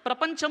తెలియజేశారు,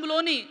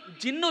 ప్రపంచంలోని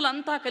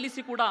జిన్నులంతా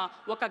కలిసి కూడా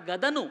ఒక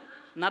గదను,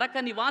 నరక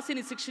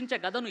నివాసిని శిక్షించే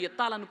గదను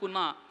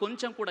ఎత్తాలనుకున్నా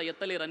కొంచెం కూడా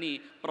ఎత్తలేరని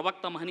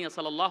ప్రవక్త మహనీయ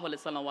సల్లల్లాహు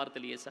అలైహి వసల్లం వారు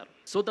తెలియజేశారు.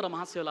 సోదర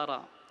మహాశయులారా,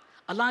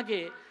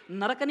 అలాగే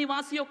నరక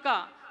నివాసి యొక్క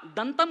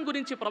దంతం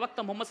గురించి ప్రవక్త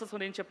ముహమ్మద్ సల్లల్లాహు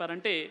అలైహి వసల్లం ఏం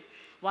చెప్పారంటే,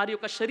 వారి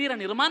యొక్క శరీర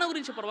నిర్మాణం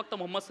గురించి ప్రవక్త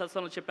ముహమ్మద్ సల్లల్లాహు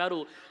అలైహి వసల్లం చెప్పారు,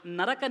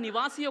 నరక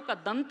నివాసి యొక్క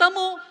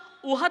దంతము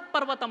ఉహద్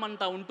పర్వతం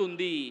అంతా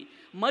ఉంటుంది,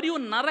 మరియు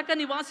నరక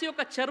నివాసి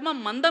యొక్క చర్మం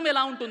మందం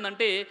ఎలా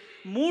ఉంటుందంటే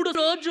 3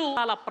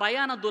 రోజుల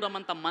ప్రయాణ దూరం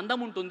అంత మందం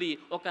ఉంటుంది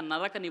ఒక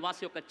నరక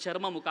నివాసి యొక్క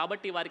చర్మము.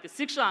 కాబట్టి వారికి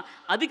శిక్ష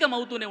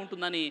అధికమవుతూనే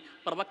ఉంటుందని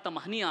ప్రవక్త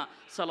మహనీయ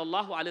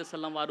సల్లల్లాహు అలైహి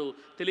వసల్లం వారు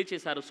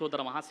తెలియచేశారు.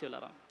 సోదర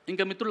మహాశయులారా,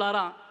 ఇంకా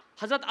మిత్రులారా,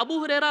 హజరత్ అబూ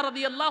హురైరా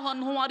రదియల్లాహు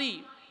అన్హు వారి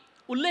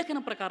ఉల్లేఖన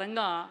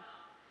ప్రకారంగా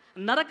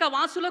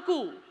నరకవాసులకు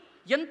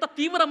ఎంత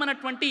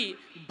తీవ్రమైనటువంటి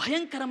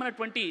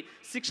భయంకరమైనటువంటి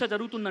శిక్ష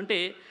జరుగుతుందంటే,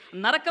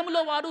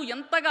 నరకంలో వారు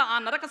ఎంతగా ఆ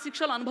నరక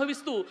శిక్షలు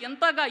అనుభవిస్తూ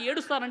ఎంతగా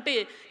ఏడుస్తారంటే,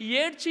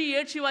 ఏడ్చి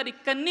ఏడ్చి వారి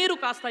కన్నీరు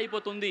కాస్త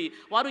అయిపోతుంది.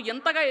 వారు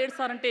ఎంతగా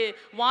ఏడుస్తారంటే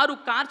వారు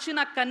కార్చిన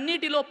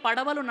కన్నీటిలో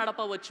పడవలు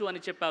నడపవచ్చు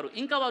అని చెప్పారు.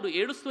 ఇంకా వారు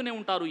ఏడుస్తూనే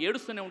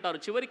ఉంటారు.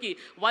 చివరికి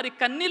వారి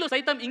కన్నీలు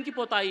సైతం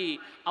ఇంకిపోతాయి.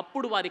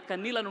 అప్పుడు వారి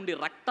కన్నీల నుండి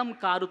రక్తం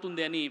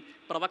కారుతుంది అని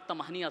ప్రవక్త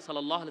మహనీయ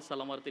సల్లల్లాహు అలైహి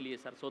వసల్లం వారు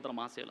తెలియజేశారు. సోదర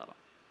మహాశయులారా,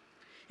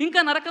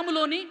 ఇంకా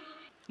నరకములోని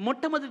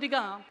మొట్టమొదటిగా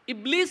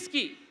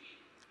ఇబ్లీస్కి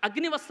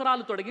అగ్ని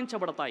వస్త్రాలు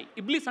తొలగించబడతాయి.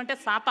 ఇబ్లీస్ అంటే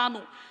సాతాను.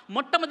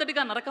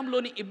 మొట్టమొదటిగా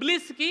నరకంలోని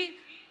ఇబ్లీస్కి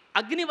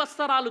అగ్ని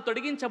వస్త్రాలు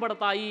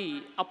తొలగించబడతాయి.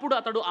 అప్పుడు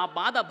అతడు ఆ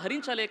బాధ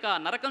భరించలేక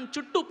నరకం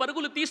చుట్టూ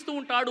పరుగులు తీస్తూ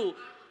ఉంటాడు.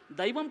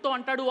 దైవంతో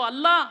అంటాడు,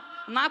 అల్లా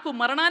నాకు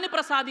మరణాన్ని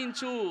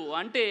ప్రసాదించు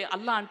అంటే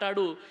అల్లా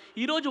అంటాడు,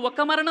 ఈరోజు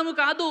ఒక్క మరణము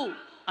కాదు,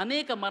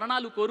 అనేక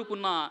మరణాలు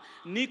కోరుకున్నా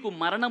నీకు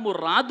మరణము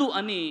రాదు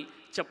అని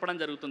చెప్పడం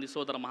జరుగుతుంది.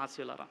 సోదర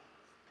మహాశయులారా,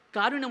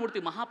 కారుణ్యమూర్తి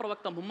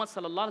మహాప్రవక్త ముహమ్మద్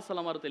సల్లల్లాహు అలైహి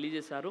వసల్లం వారు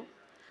తెలియజేశారు,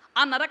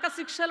 ఆ నరక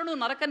శిక్షలను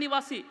నరక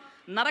నివాసి,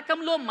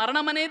 నరకంలో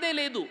మరణం అనేదే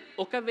లేదు,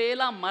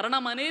 ఒకవేళ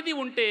మరణం అనేది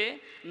ఉంటే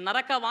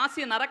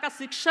నరకవాసి నరక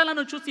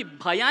శిక్షలను చూసి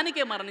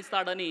భయానికే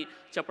మరణిస్తాడని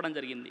చెప్పడం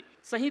జరిగింది.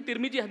 సహీ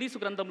తిర్మిజీ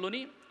హదీసు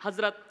గ్రంథంలోని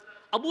హజరత్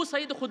అబూ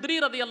సయీద్ ఖుద్రీ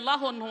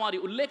రదియల్లాహు అన్హు వారి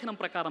ఉల్లేఖనం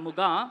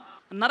ప్రకారముగా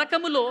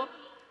నరకములో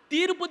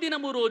తీర్పు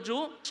దినము రోజు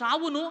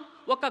చావును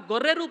ఒక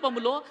గొర్రె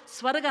రూపములో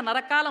స్వర్గ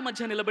నరకాల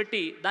మధ్య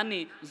నిలబెట్టి దాన్ని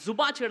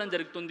జుబా చేయడం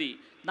జరుగుతుంది,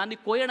 దాన్ని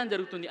కోయడం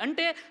జరుగుతుంది.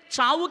 అంటే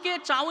చావుకే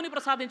చావుని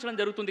ప్రసాదించడం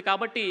జరుగుతుంది.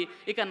 కాబట్టి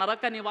ఇక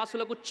నరక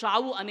నివాసులకు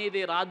చావు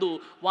అనేదే రాదు,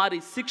 వారి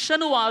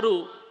శిక్షను వారు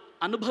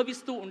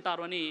అనుభవిస్తూ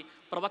ఉంటారు అని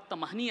ప్రవక్త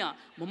మహనీయ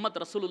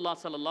ముహమ్మద్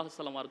రసూలుల్లాహ్ సల్లల్లాహు అలైహి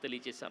వసల్లం వారు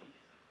తెలియజేశారు.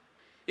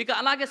 ఇక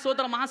అలాగే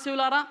సోదర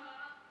మహాశివులారా,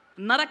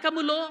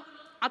 నరకములో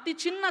అతి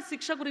చిన్న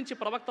శిక్ష గురించి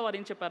ప్రవక్త వారు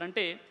ఏం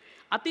చెప్పారంటే,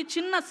 అతి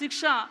చిన్న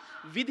శిక్ష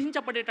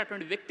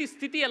విధించబడేటటువంటి వ్యక్తి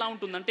స్థితి ఎలా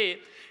ఉంటుందంటే,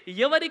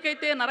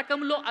 ఎవరికైతే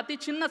నరకంలో అతి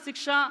చిన్న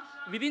శిక్ష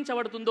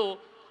విధించబడుతుందో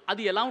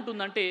అది ఎలా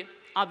ఉంటుందంటే,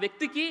 ఆ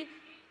వ్యక్తికి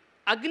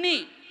అగ్ని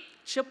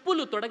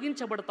చెప్పులు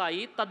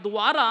తొలగించబడతాయి.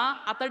 తద్వారా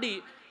అతడి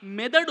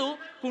మెదడు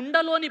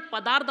కుండలోని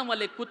పదార్థం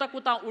వల్లే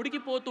కుతకుత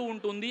ఉడికిపోతూ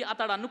ఉంటుంది.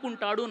 అతడు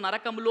అనుకుంటాడు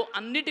నరకంలో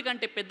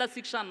అన్నిటికంటే పెద్ద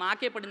శిక్ష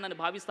నాకే పడిందని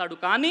భావిస్తాడు.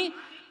 కానీ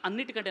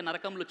అన్నిటికంటే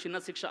నరకంలో చిన్న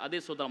శిక్ష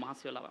అదే సోదర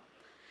మహాశయులారా.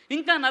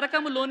 ఇంకా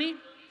నరకంలోని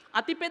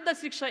అతిపెద్ద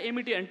శిక్ష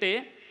ఏమిటి అంటే,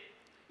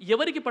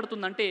 ఎవరికి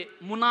పడుతుందంటే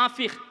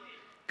మునాఫిక్,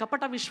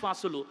 కపట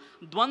విశ్వాసులు,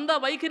 ద్వంద్వ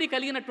వైఖరి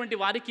కలిగినటువంటి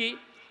వారికి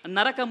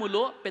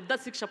నరకములో పెద్ద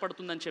శిక్ష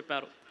పడుతుందని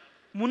చెప్పారు.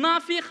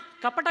 మునాఫిక్,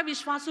 కపట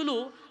విశ్వాసులు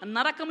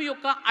నరకము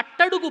యొక్క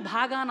అట్టడుగు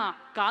భాగాన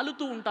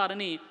కాలుతూ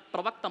ఉంటారని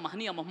ప్రవక్త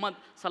మహనీయ ముహమ్మద్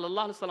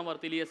సల్లల్లాహు అలైహి వసల్లం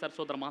వారు తెలియజేశారు.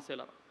 సోదర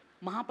మహాశయులారా,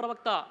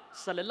 మహాప్రవక్త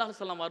సల్లల్లాహు అలైహి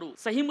వసల్లం వారు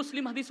సహీ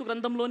ముస్లిం హదీసు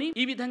గ్రంథంలోని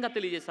ఈ విధంగా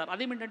తెలియజేశారు.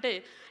 అదేమిటంటే,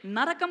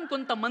 నరకం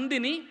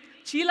కొంతమందిని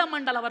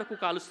చీలమండల వరకు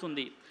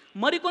కాలుస్తుంది,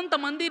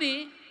 మరికొంతమందిని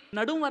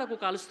నడుం వరకు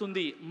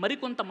కాలుస్తుంది,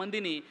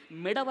 మరికొంతమందిని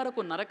మెడ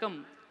వరకు నరకం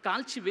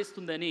కాల్చి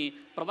వేస్తుందని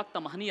ప్రవక్త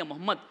మహనీయ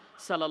ముహమ్మద్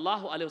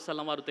సల్లల్లాహు అలైహి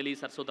వసల్లం వారు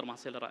తెలియజేశారు. సోదర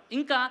మహాశయులారా,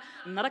 ఇంకా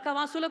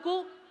నరకవాసులకు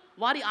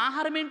వారి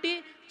ఆహారం ఏంటి?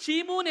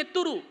 చీము,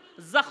 నెత్తురు.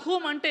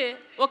 జహూమ్ అంటే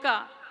ఒక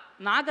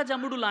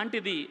నాగజముడు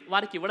లాంటిది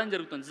వారికి ఇవ్వడం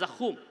జరుగుతుంది.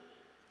 జహూమ్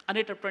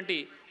అనేటటువంటి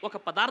ఒక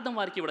పదార్థం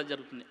వారికి ఇవ్వడం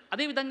జరుగుతుంది.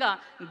 అదేవిధంగా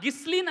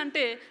గిస్లీన్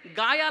అంటే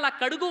గాయాల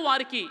కడుగు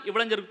వారికి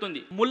ఇవ్వడం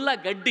జరుగుతుంది. ముళ్ళ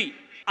గడ్డి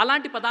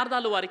అలాంటి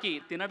పదార్థాలు వారికి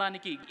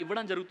తినడానికి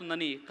ఇవ్వడం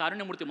జరుగుతుందని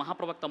కారుణ్యమూర్తి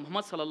మహాప్రవక్త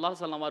ముహమ్మద్ సల్లల్లాహు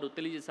అలైహి వసల్లం వారు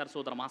తెలియజేశారు.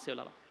 సోదర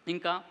మహాశయులారా,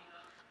 ఇంకా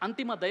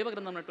అంతిమ దైవ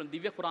గ్రంథం అయినటువంటి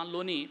దివ్య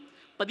ఖురాన్లోని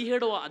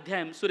 17వ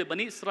అధ్యాయం సూరే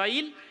బనీ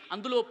ఇస్రాయిల్,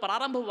 అందులో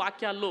ప్రారంభ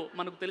వాక్యాల్లో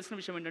మనకు తెలిసిన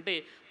విషయం ఏంటంటే,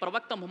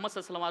 ప్రవక్త ముహమ్మద్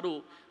సల్లల్లాహు అలైహి వసల్లం వారు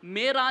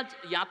మేరాజ్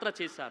యాత్ర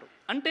చేశారు.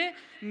 అంటే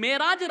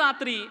మేరాజ్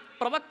రాత్రి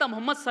ప్రవక్త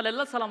ముహమ్మద్ సల్లల్లాహు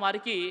అలైహి వసల్లం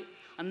వారికి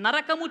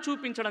నరకము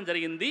చూపించడం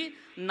జరిగింది.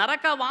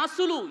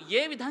 నరకవాసులు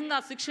ఏ విధంగా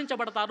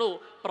శిక్షించబడతారో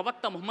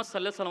ప్రవక్త ముహమ్మద్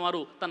సల్లల్లాహు అలైహి వసల్లం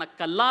వారు తన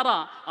కల్లారా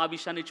ఆ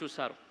విషయాన్ని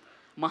చూశారు.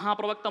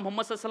 మహాప్రవక్త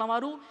ముహమ్మద్ సల్లల్లాహు అలైహి వసల్లం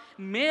వారు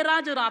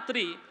మేరాజ్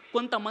రాత్రి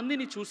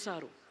కొంతమందిని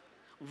చూశారు.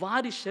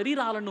 వారి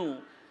శరీరాలను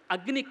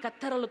అగ్ని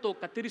కత్తెరలతో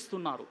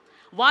కత్తిరిస్తున్నారు.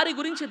 వారి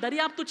గురించి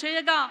దర్యాప్తు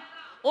చేయగా,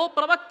 ఓ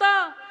ప్రవక్త,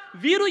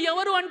 వీరు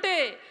ఎవరు అంటే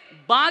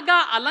బాగా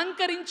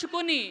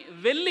అలంకరించుకొని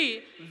వెళ్ళి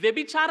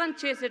వ్యభిచారం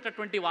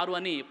చేసేటటువంటి వారు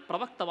అని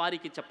ప్రవక్త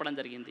వారికి చెప్పడం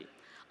జరిగింది.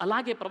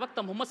 అలాగే ప్రవక్త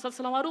ముహమ్మద్ సల్లల్లాహు అలైహి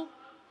వసల్లం వారు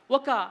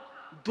ఒక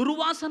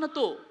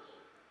దుర్వాసనతో,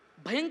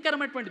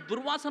 భయంకరమైనటువంటి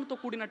దుర్వాసనతో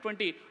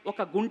కూడినటువంటి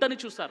ఒక గుంటని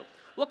చూశారు.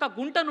 ఒక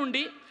గుంట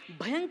నుండి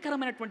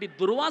భయంకరమైనటువంటి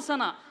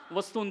దుర్వాసన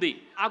వస్తుంది.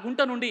 ఆ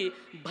గుంట నుండి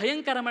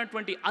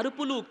భయంకరమైనటువంటి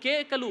అరుపులు,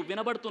 కేకలు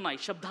వినబడుతున్నాయి,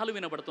 శబ్దాలు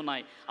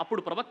వినబడుతున్నాయి.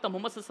 అప్పుడు ప్రవక్త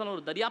ముహమ్మద్ సల్లల్లాహు అలైహి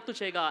వసల్లం దర్యాప్తు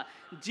చేయగా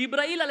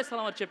జిబ్రాయిల్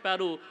అలైహిస్సలాం వారు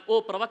చెప్పారు, ఓ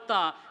ప్రవక్త,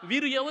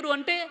 వీరు ఎవరు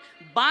అంటే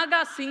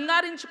బాగా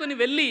సింగారించుకొని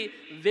వెళ్ళి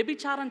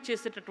వ్యభిచారం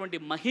చేసేటటువంటి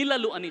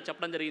మహిళలు అని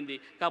చెప్పడం జరిగింది.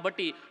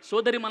 కాబట్టి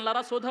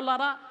సోదరిమల్లారా,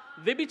 సోదరులారా,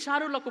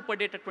 వ్యభిచారులకు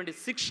పడేటటువంటి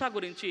శిక్ష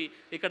గురించి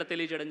ఇక్కడ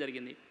తెలియజేయడం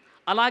జరిగింది.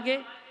 అలాగే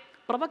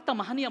ప్రవక్త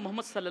మహనీయ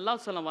ముహమ్మద్ సల్లల్లాహు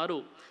అలైహి వసల్లం వారు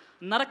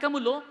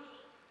నరకములో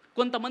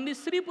కొంతమంది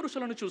స్త్రీ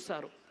పురుషులను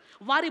చూశారు.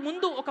 వారి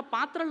ముందు ఒక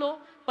పాత్రలో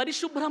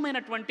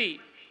పరిశుభ్రమైనటువంటి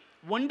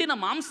వండిన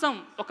మాంసం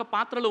ఒక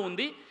పాత్రలో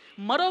ఉంది.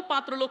 మరో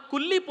పాత్రలో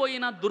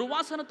కుళ్ళిపోయిన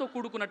దుర్వాసనతో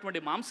కూడుకున్నటువంటి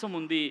మాంసం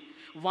ఉంది.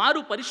 వారు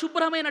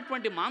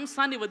పరిశుభ్రమైనటువంటి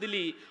మాంసాన్ని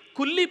వదిలి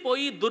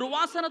కుళ్ళిపోయి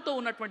దుర్వాసనతో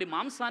ఉన్నటువంటి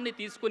మాంసాన్ని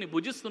తీసుకొని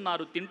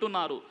భుజిస్తున్నారు,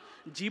 తింటున్నారు.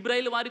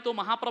 జిబ్రాయిల్ వారితో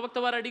మహాప్రవక్త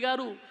వారు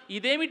అడిగారు,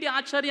 ఇదేమిటి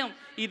ఆశ్చర్యం,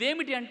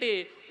 ఇదేమిటి అంటే,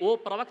 ఓ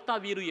ప్రవక్త,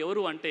 వీరు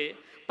ఎవరు అంటే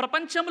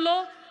ప్రపంచంలో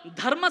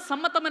ధర్మ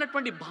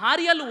సమ్మతమైనటువంటి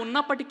భార్యలు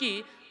ఉన్నప్పటికీ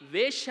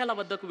వేశ్యల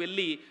వద్దకు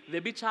వెళ్ళి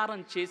వ్యభిచారం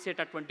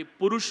చేసేటటువంటి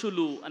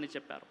పురుషులు అని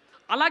చెప్పారు.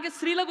 అలాగే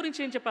స్త్రీల గురించి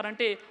ఏం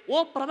చెప్పారంటే, ఓ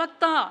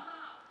ప్రవక్త,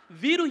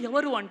 వీరు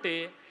ఎవరు అంటే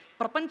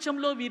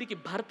ప్రపంచంలో వీరికి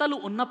భర్తలు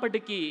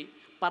ఉన్నప్పటికీ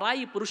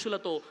పరాయి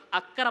పురుషులతో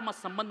అక్రమ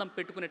సంబంధం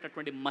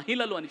పెట్టుకునేటటువంటి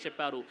మహిళలు అని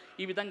చెప్పారు.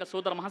 ఈ విధంగా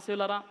సోదర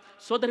మహాశయులారా,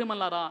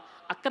 సోదరిమల్లారా,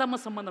 అక్రమ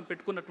సంబంధం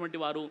పెట్టుకున్నటువంటి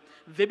వారు,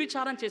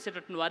 వ్యభిచారం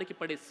చేసేటటువంటి వారికి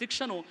పడే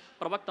శిక్షను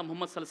ప్రవక్త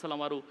ముహమ్మద్ సల్లల్లాహు అలైహి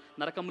వసల్లం వారు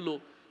నరకంలో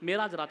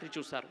మేరాజ్ రాత్రి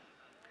చూశారు.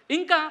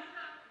 ఇంకా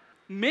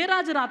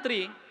మేరాజ్ రాత్రి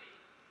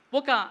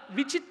ఒక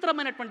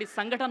విచిత్రమైనటువంటి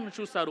సంఘటనను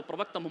చూశారు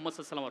ప్రవక్త ముహమ్మద్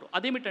సల్లల్లాహు అలైహి వసల్లం వారు.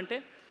 అదేమిటంటే,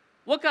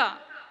 ఒక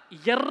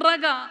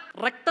ఎర్రగా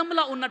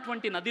రక్తంలా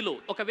ఉన్నటువంటి నదిలో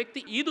ఒక వ్యక్తి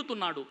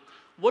ఈదుతున్నాడు.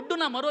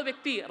 ఒడ్డున మరో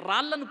వ్యక్తి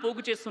రాళ్లను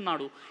పోగు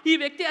చేస్తున్నాడు. ఈ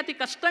వ్యక్తి అతి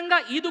కష్టంగా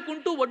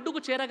ఈదుకుంటూ ఒడ్డుకు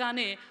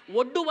చేరగానే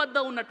ఒడ్డు వద్ద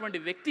ఉన్నటువంటి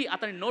వ్యక్తి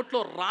అతని నోట్లో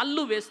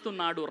రాళ్ళు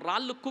వేస్తున్నాడు,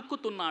 రాళ్ళు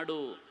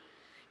కుక్కుతున్నాడు.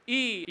 ఈ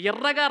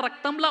ఎర్రగా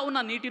రక్తంలా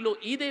ఉన్న నీటిలో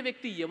ఈదే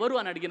వ్యక్తి ఎవరు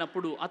అని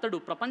అడిగినప్పుడు అతడు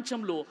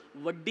ప్రపంచంలో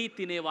వడ్డీ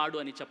తినేవాడు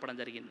అని చెప్పడం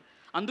జరిగింది.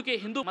 అందుకే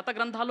హిందూ మత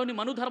గ్రంథాల్లోని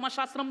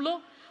మనుధర్మశాస్త్రంలో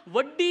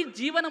వడ్డీ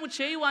జీవనము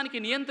చేయువానికి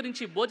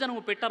నియంత్రించి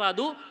భోజనము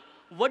పెట్టరాదు,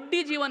 వడ్డీ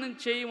జీవనం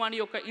చేయవాని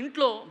యొక్క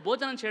ఇంట్లో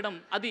భోజనం చేయడం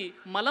అది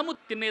మలము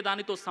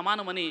తినేదానితో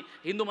సమానమని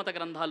హిందూ మత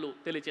గ్రంథాలు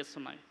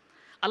తెలియజేస్తున్నాయి.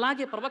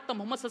 అలాగే ప్రవక్త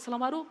ముహమ్మద్ సల్లల్లాహు అలైహి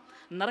వసల్లం వారు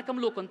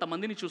నరకంలో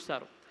కొంతమందిని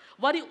చూశారు.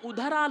 వారి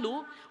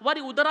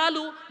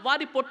ఉదరాలు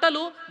వారి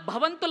పొట్టలు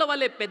భవంతుల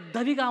వలె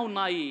పెద్దవిగా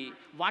ఉన్నాయి.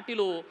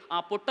 వాటిలో, ఆ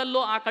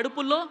పొట్టల్లో, ఆ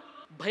కడుపుల్లో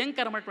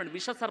భయంకరమైనటువంటి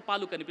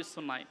విషసర్పాలు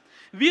కనిపిస్తున్నాయి.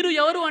 వీరు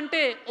ఎవరు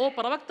అంటే, ఓ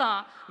ప్రవక్త,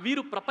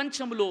 వీరు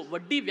ప్రపంచంలో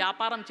వడ్డీ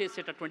వ్యాపారం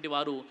చేసేటటువంటి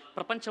వారు,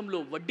 ప్రపంచంలో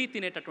వడ్డీ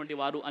తినేటటువంటి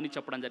వారు అని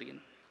చెప్పడం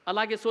జరిగింది.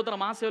 అలాగే సోదర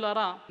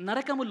మహాశయులారా,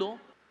 నరకములో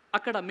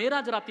అక్కడ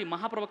మేరాజ్ రాత్రి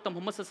మహాప్రవక్త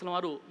ముహమ్మద్ సల్లల్లాహు అలైహి వసల్లం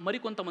వారు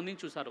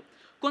మరికొంతమందిని చూశారు.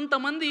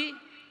 కొంతమంది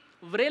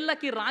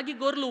వ్రేళ్ళకి రాగి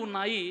గోర్లు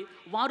ఉన్నాయి.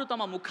 వారు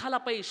తమ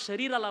ముఖాలపై,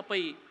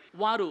 శరీరాలపై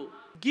వారు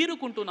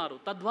గీరుకుంటున్నారు.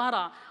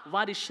 తద్వారా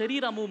వారి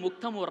శరీరము,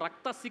 ముక్తము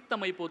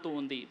రక్తసిక్తమైపోతూ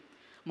ఉంది.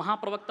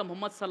 మహాప్రవక్త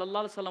ముహమ్మద్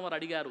సల్లల్లాహు అలైహి వసల్లం వారు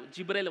అడిగారు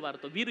జిబ్రాయిల్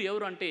వారితో, వీరు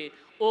ఎవరు అంటే,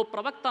 ఓ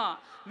ప్రవక్త,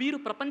 వీరు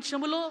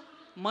ప్రపంచంలో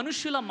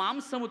మనుషుల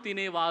మాంసము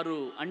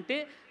తినేవారు, అంటే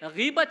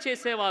గీబ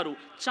చేసేవారు,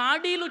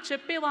 చాడీలు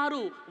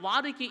చెప్పేవారు,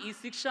 వారికి ఈ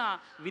శిక్ష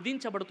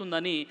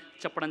విధించబడుతుందని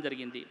చెప్పడం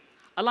జరిగింది.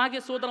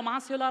 అలాగే సోదర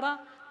మహాశయులారా,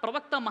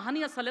 ప్రవక్త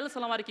మహనీయ సల్లల్లాహు అలైహి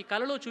వసల్లం వారికి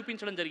కలలో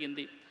చూపించడం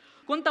జరిగింది.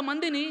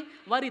 కొంతమందిని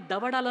వారి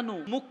దవడలను,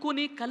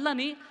 ముక్కుని,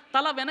 కళ్ళని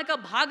తల వెనక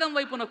భాగం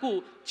వైపునకు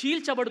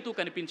చీల్చబడుతూ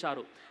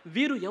కనిపించారు.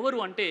 వీరు ఎవరు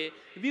అంటే,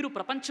 వీరు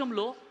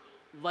ప్రపంచంలో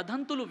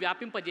వదంతులు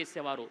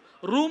వ్యాపింపజేసేవారు,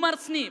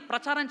 రూమర్స్ని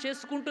ప్రచారం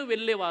చేసుకుంటూ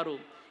వెళ్ళేవారు.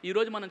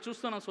 ఈరోజు మనం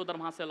చూస్తున్నాం సోదర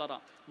మహాశయులారా,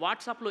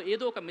 వాట్సాప్లో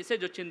ఏదో ఒక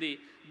మెసేజ్ వచ్చింది,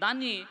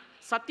 దాన్ని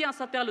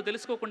సత్యాసత్యాలు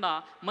తెలుసుకోకుండా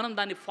మనం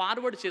దాన్ని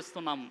ఫార్వర్డ్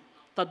చేస్తున్నాం.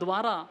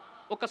 తద్వారా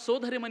ఒక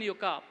సోదరిమణి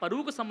యొక్క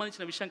పరువుకు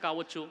సంబంధించిన విషయం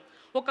కావచ్చు,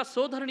 ఒక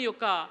సోదరుని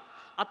యొక్క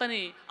అతని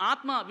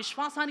ఆత్మ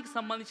విశ్వాసానికి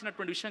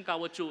సంబంధించినటువంటి విషయం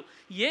కావచ్చు,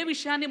 ఏ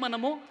విషయాన్ని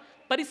మనము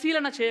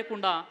పరిశీలన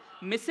చేయకుండా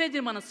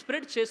మెసేజ్ని మనం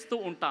స్ప్రెడ్ చేస్తూ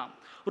ఉంటాం.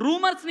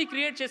 రూమర్స్ని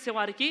క్రియేట్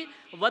చేసేవారికి,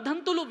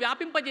 వదంతులు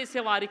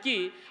వ్యాపింపజేసేవారికి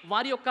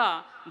వారి యొక్క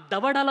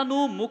దవడలను,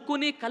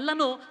 ముక్కుని,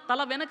 కళ్ళను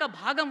తల వెనక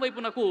భాగం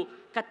వైపునకు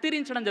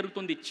కత్తిరించడం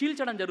జరుగుతుంది,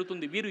 చీల్చడం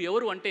జరుగుతుంది. వీరు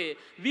ఎవరు అంటే,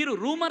 వీరు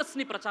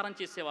రూమర్స్ని ప్రచారం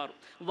చేసేవారు,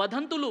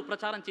 వదంతులు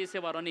ప్రచారం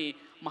చేసేవారు అని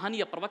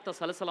మహనీయ ప్రవక్త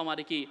సల్లల్లాహు అలైహి వసల్లం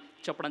వారికి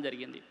చెప్పడం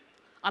జరిగింది.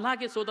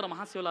 అలాగే సోదర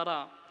మహాశివులారా,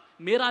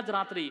 మేరాజ్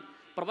రాత్రి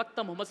ప్రవక్త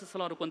ముహమ్మద్ సల్లల్లాహు అలైహి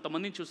వసల్లం వారు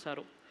కొంతమందిని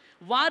చూశారు.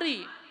 వారి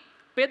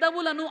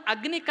పెదవులను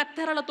అగ్ని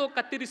కత్తెరలతో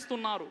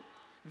కత్తిరిస్తున్నారు.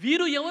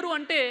 వీరు ఎవరు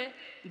అంటే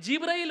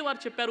జిబ్రాయిల్ వారు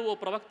చెప్పారు, ఓ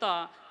ప్రవక్త,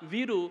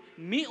 వీరు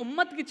మీ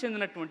ఉమ్మత్కి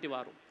చెందినటువంటి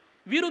వారు,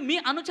 వీరు మీ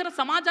అనుచర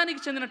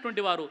సమాజానికి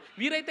చెందినటువంటి వారు,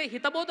 వీరైతే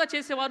హితబోధ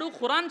చేసేవారు,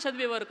 ఖురాన్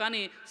చదివేవారు,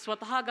 కానీ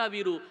స్వతహాగా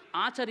వీరు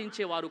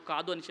ఆచరించేవారు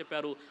కాదు అని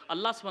చెప్పారు.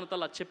 అల్లాహ్ సుబ్హానహు వ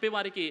తఆలా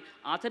చెప్పేవారికి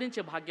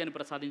ఆచరించే భాగ్యాన్ని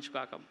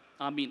ప్రసాదించుగాక.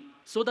 ఆమీన్.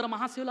 సోదర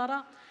మహాశివులారా,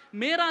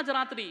 మేరాజ్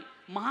రాత్రి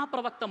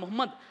మహాప్రవక్త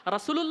ముహమ్మద్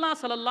రసూలుల్లాహ్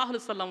సల్లల్లాహు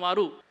అలైహి వసల్లం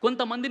వారు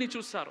కొంతమందిని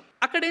చూశారు.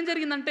 అక్కడ ఏం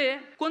జరిగిందంటే,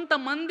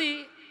 కొంతమంది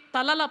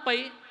తలలపై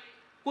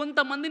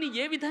కొంతమందిని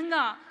ఏ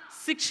విధంగా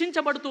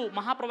శిక్షించబడుతూ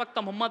మహాప్రవక్త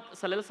ముహమ్మద్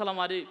సల్లల్లాహు అలైహి వసల్లం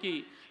వారికి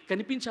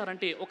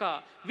కనిపించారంటే, ఒక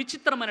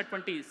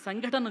విచిత్రమైనటువంటి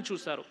సంఘటనను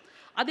చూశారు.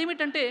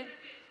 అదేమిటంటే,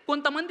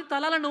 కొంతమంది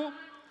తలలను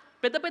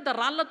పెద్ద పెద్ద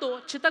రాళ్లతో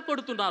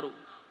చితకొడుతున్నారు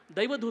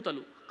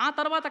దైవదూతలు. ఆ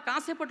తర్వాత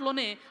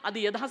కాసేపట్లోనే అది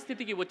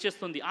యథాస్థితికి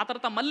వచ్చేస్తుంది. ఆ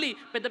తర్వాత మళ్ళీ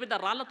పెద్ద పెద్ద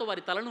రాళ్లతో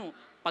వారి తలను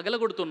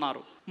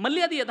పగలగొడుతున్నారు.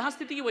 మళ్ళీ అది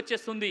యథాస్థితికి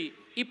వచ్చేస్తుంది.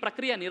 ఈ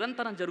ప్రక్రియ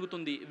నిరంతరం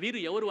జరుగుతుంది. వీరు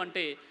ఎవరు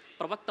అంటే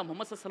ప్రవక్త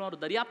ముహమ్మద్ సల్లల్లాహు అలైహి వసల్లం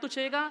వారు దర్యాప్తు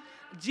చేయగా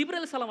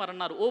జిబ్రాయిల్ సల్లం వారు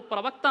అన్నారు, ఓ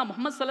ప్రవక్త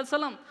ముహమ్మద్ సల్లల్లాహు అలైహి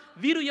వసల్లం,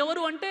 వీరు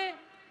ఎవరు అంటే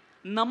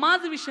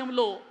నమాజ్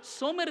విషయంలో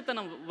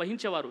సోమరితనం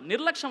వహించేవారు,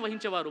 నిర్లక్ష్యం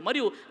వహించేవారు,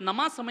 మరియు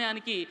నమాజ్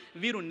సమయానికి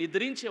వీరు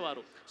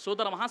నిద్రించేవారు.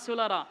 సోదర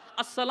మహాశివులారా,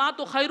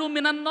 అస్సలాతు ఖైరు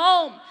మినన్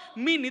నౌమ్,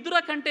 మీ నిద్ర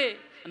కంటే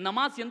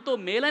నమాజ్ ఎంతో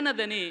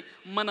మేలైనదని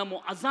మనము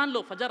అజాన్లో,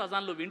 ఫజర్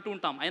అజాన్లో వింటూ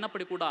ఉంటాం.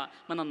 అయినప్పటికీ కూడా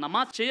మనం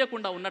నమాజ్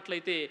చేయకుండా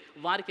ఉన్నట్లయితే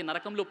వారికి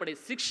నరకంలో పడే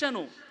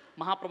శిక్షను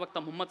మహాప్రవక్త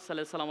ముహమ్మద్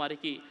సల్లల్లాహు అలైహి వసల్లం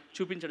వారికి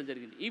చూపించడం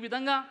జరిగింది. ఈ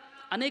విధంగా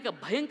అనేక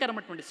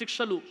భయంకరమైనటువంటి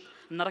శిక్షలు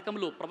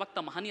నరకంలో ప్రవక్త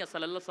మహనీయ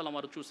సల్లల్లాహు అలైహి వసల్లం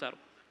వారు చూశారు.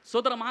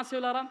 సోదర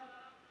మహాశివులారా,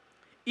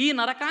 ఈ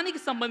నరకానికి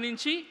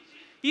సంబంధించి,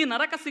 ఈ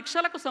నరక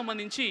శిక్షలకు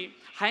సంబంధించి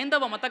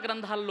హైందవ మత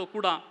గ్రంథాలలో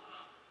కూడా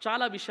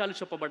చాలా విషయాలు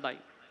చెప్పబడ్డాయి.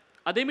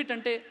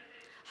 అదేమిటంటే,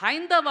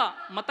 హైందవ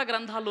మత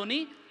గ్రంథాల్లోని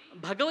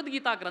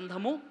భగవద్గీత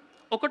గ్రంథము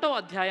 1వ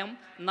అధ్యాయం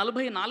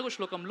 44వ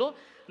శ్లోకంలో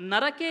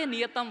నరకే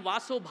నియతం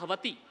వాసో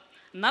భవతి,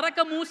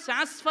 నరకము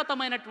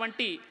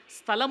శాశ్వతమైనటువంటి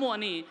స్థలము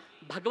అని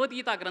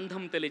భగవద్గీత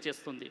గ్రంథం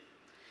తెలియజేస్తుంది.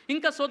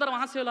 ఇంకా సోదర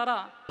మహాశివులారా,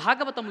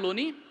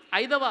 భాగవతంలోని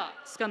 5వ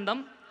స్కందం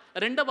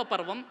 2వ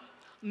పర్వం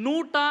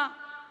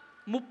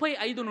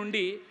 135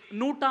 నుండి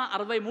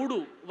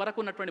 163 వరకు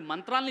ఉన్నటువంటి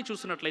మంత్రాల్ని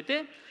చూసినట్లయితే,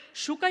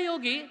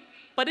 శుకయోగి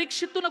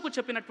పరీక్షిత్తునకు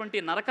చెప్పినటువంటి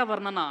నరక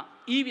వర్ణన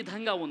ఈ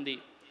విధంగా ఉంది.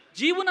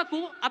 జీవునకు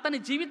అతని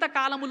జీవిత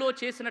కాలములో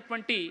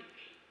చేసినటువంటి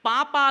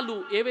పాపాలు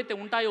ఏవైతే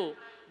ఉంటాయో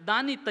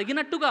దాన్ని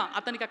తగినట్టుగా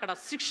అతనికి అక్కడ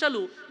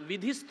శిక్షలు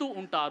విధిస్తూ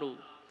ఉంటారు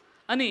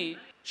అని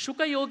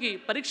శుకయోగి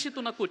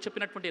పరీక్షితునకు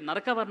చెప్పినటువంటి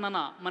నరక వర్ణన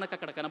మనకు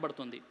అక్కడ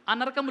కనబడుతుంది. ఆ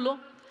నరకంలో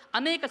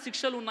అనేక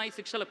శిక్షలు ఉన్నాయి.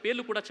 శిక్షల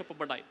పేర్లు కూడా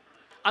చెప్పబడ్డాయి.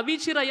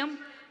 అవిచిరయం,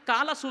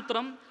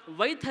 కాలసూత్రం,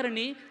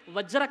 వైతరిణి,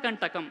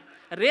 వజ్రకంటకం,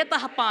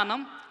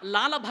 రేతహపానం,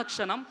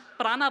 లాలభక్షణం,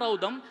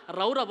 ప్రాణరౌదం,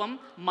 రౌరవం,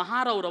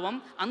 మహారౌరవం,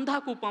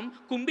 అంధాకూపం,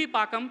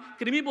 కుంభిపాకం,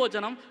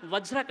 క్రిమిభోజనం,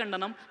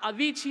 వజ్రఖండనం,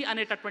 అవీచి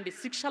అనేటటువంటి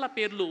శిక్షల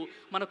పేర్లు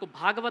మనకు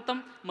భాగవతం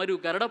మరియు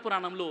గరుడ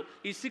పురాణంలో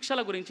ఈ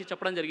శిక్షల గురించి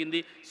చెప్పడం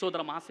జరిగింది.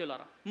 సోదర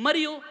మహాశివులారా,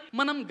 మరియు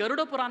మనం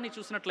గరుడ పురాణాన్ని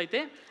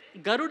చూసినట్లయితే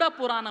గరుడ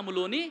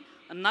పురాణములోని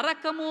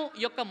నరకము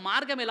యొక్క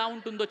మార్గం ఎలా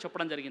ఉంటుందో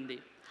చెప్పడం జరిగింది.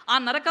 ఆ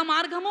నరక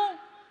మార్గము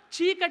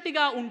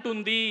చీకటిగా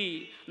ఉంటుంది.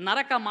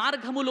 నరక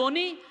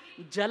మార్గములోని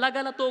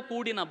జలగలతో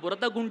కూడిన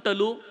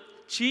బురదగుంటలు,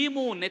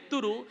 చీము,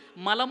 నెత్తురు,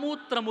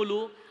 మలమూత్రములు,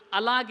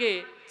 అలాగే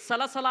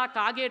సలసలా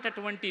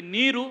కాగేటటువంటి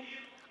నీరు,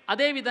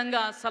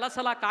 అదేవిధంగా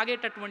సలసలా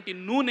కాగేటటువంటి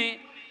నూనె.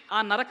 ఆ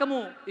నరకము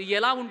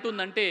ఎలా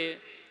ఉంటుందంటే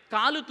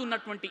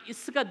కాలుతున్నటువంటి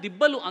ఇసుక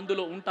దిబ్బలు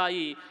అందులో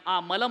ఉంటాయి. ఆ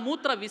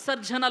మలమూత్ర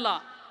విసర్జనల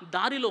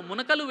దారిలో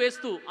మునకలు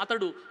వేస్తూ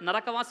అతడు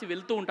నరకవాసి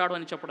వెళ్తూ ఉంటాడు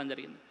అని చెప్పడం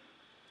జరిగింది.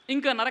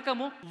 ఇంకా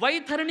నరకము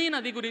వైతరిణి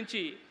నది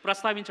గురించి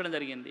ప్రస్తావించడం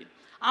జరిగింది.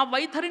 ఆ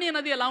వైతరిణి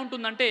నది ఎలా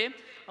ఉంటుందంటే,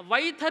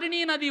 వైతరిణి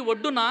నది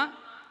ఒడ్డున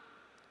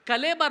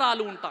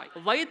కలేబరాలు ఉంటాయి.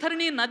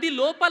 వైతరిణి నది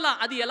లోపల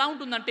అది ఎలా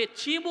ఉంటుందంటే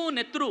చీము,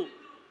 నెత్తురు,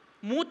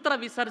 మూత్ర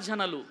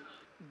విసర్జనలు,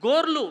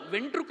 గోర్లు,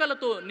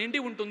 వెంట్రుకలతో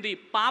నిండి ఉంటుంది.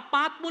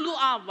 పాపాత్ములు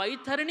ఆ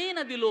వైతరిణి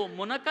నదిలో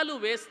మునకలు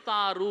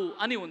వేస్తారు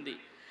అని ఉంది.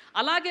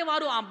 అలాగే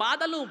వారు ఆ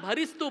బాధలు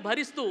భరిస్తూ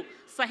భరిస్తూ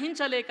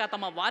సహించలేక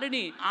తమ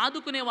వారిని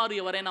ఆదుకునేవారు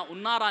ఎవరైనా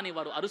ఉన్నారా అని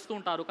వారు అరుస్తూ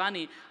ఉంటారు.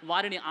 కానీ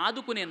వారిని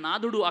ఆదుకునే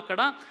నాథుడు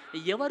అక్కడ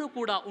ఎవరు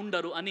కూడా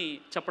ఉండరు అని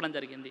చెప్పడం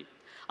జరిగింది.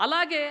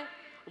 అలాగే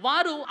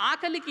వారు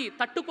ఆకలికి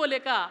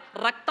తట్టుకోలేక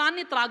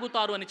రక్తాన్ని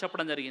త్రాగుతారు అని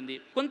చెప్పడం జరిగింది.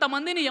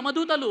 కొంతమందిని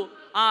యమదూతలు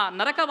ఆ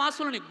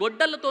నరకవాసులని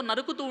గొడ్డలతో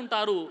నరుకుతూ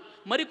ఉంటారు.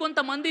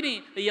 మరికొంతమందిని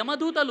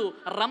యమదూతలు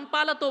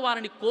రంపాలతో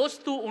వారిని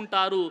కోస్తూ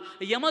ఉంటారు.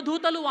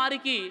 యమదూతలు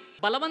వారికి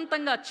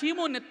బలవంతంగా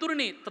చీము,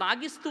 నెత్తురుని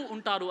త్రాగిస్తూ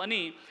ఉంటారు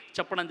అని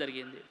చెప్పడం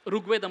జరిగింది.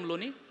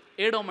 ఋగ్వేదంలోని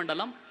 7వ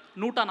మండలం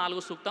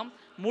 104 సూక్తం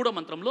 3వ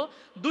మంత్రంలో,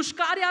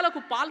 దుష్కార్యాలకు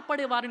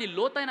పాల్పడే వారిని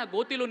లోతైన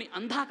గోతిలోని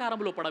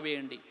అంధకారంలో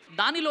పడవేయండి,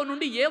 దానిలో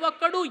నుండి ఏ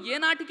ఒక్కడు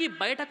ఏనాటికి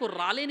బయటకు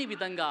రాలేని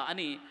విధంగా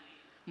అని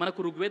మనకు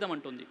ఋగ్వేదం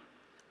అంటుంది.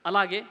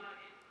 అలాగే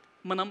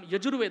మనం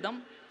యజుర్వేదం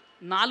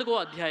 4వ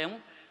అధ్యాయం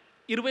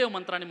 20వ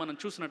మంత్రాన్ని మనం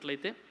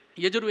చూసినట్లయితే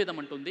యజుర్వేదం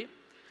అంటుంది,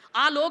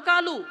 ఆ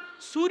లోకాలు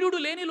సూర్యుడు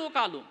లేని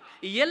లోకాలు,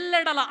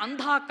 ఎల్లెడల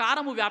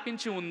అంధకారము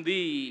వ్యాపించి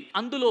ఉంది,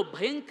 అందులో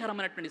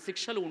భయంకరమైనటువంటి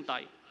శిక్షలు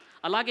ఉంటాయి.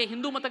 అలాగే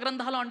హిందూ మత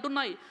గ్రంథాలు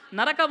అంటున్నాయి,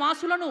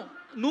 నరకవాసులను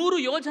 100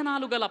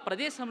 యోజనాలు గల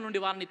ప్రదేశం నుండి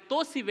వారిని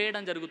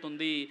తోసివేయడం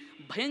జరుగుతుంది,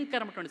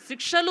 భయంకరమైనటువంటి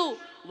శిక్షలు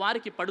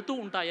వారికి పడుతూ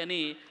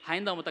ఉంటాయని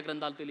హైందవ మత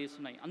గ్రంథాలు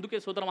తెలియజేస్తున్నాయి. అందుకే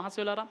సోదర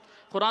మహాశివులారా,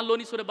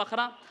 ఖురాన్లోని సూర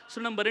బఖరా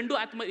సూర నంబర్ 2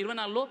 ఆయత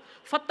 24లో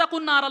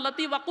ఫత్తకున్నార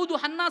లతి వఖుదు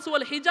హన్నాసు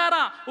వల్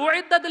హిజారా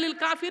ఉఇద్దత లిల్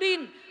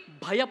కాఫిరీన్,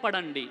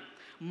 భయపడండి,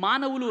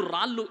 మానవులు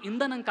రాళ్ళు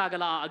ఇంధనం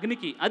కాగల ఆ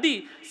అగ్నికి, అది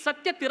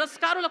సత్య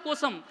తిరస్కారుల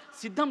కోసం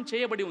సిద్ధం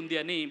చేయబడి ఉంది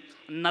అని,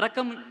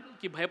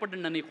 నరకంకి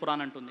భయపడండి అని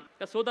ఖురాన్ అంటుంది.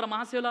 సోదర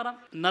మహాశివులారా,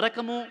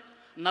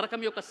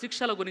 నరకం యొక్క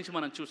శిక్షల గురించి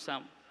మనం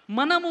చూసాం.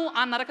 మనము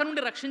ఆ నరకం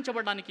నుండి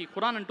రక్షించబడడానికి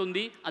ఖురాన్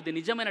అంటుంది అది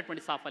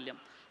నిజమైనటువంటి సాఫల్యం.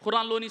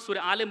 ఖురాన్లోని సూర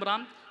ఆల్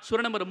ఇమ్రాన్ సూర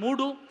నంబర్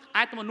 3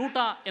 ఆయత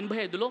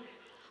 185లో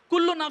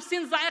కుల్లు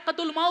నఫ్సిన్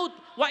జాయకతుల్ మౌత్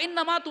వ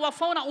ఇన్నమా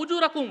తువఫౌన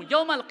ఉజూరకుం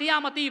యౌమల్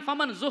ఖియామతి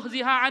ఫమన్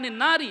జుహ్జిహా అనిన్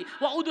నారి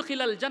వ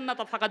ఉద్ఖిలల్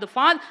జన్నత ఫఖద్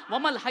ఫాజ్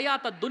వమల్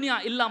హయాతద్ దునియా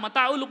ఇల్లా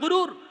మతాఉల్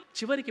గురూర్.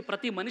 చివరికి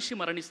ప్రతి మనిషి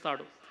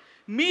మరణిస్తాడు,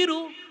 మీరు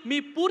మీ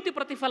పూర్తి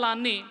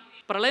ప్రతిఫలాన్ని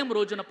ప్రళయం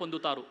రోజున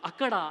పొందుతారు.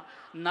 అక్కడ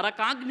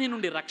నరకాగ్ని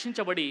నుండి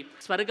రక్షించబడి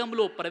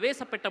స్వర్గంలో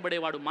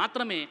ప్రవేశపెట్టబడేవాడు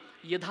మాత్రమే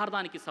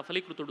యథార్థానికి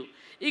సఫలీకృతుడు.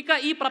 ఇక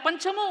ఈ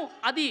ప్రపంచము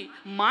అది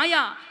మాయ,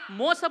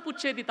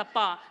 మోసపుచ్చేది తప్ప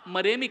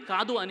మరేమీ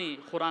కాదు అని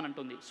ఖురాన్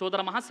అంటుంది.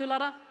 సోదర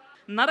మహాశివులారా,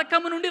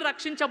 నరకము నుండి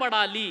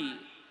రక్షించబడాలి.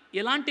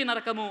 ఎలాంటి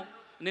నరకము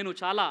నేను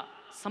చాలా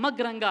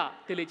సమగ్రంగా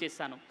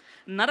తెలియజేశాను.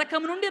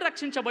 నరకం నుండి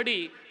రక్షించబడి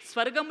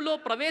స్వర్గంలో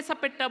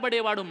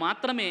ప్రవేశపెట్టబడేవాడు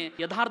మాత్రమే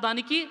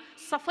యథార్థానికి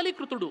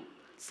సఫలీకృతుడు.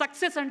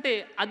 సక్సెస్ అంటే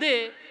అదే,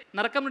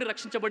 నరకం నుండి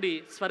రక్షించబడి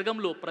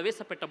స్వర్గంలో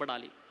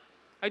ప్రవేశపెట్టబడాలి.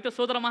 అయితే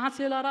సోదర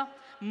మహాశయులారా,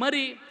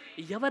 మరి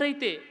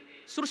ఎవరైతే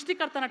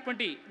సృష్టికర్త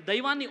అయినటువంటి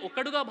దైవాన్ని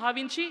ఒక్కడుగా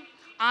భావించి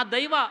ఆ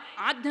దైవ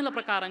ఆజ్ఞల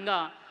ప్రకారంగా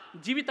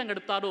జీవితం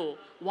గడుపుతారో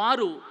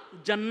వారు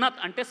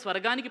జన్నత్ అంటే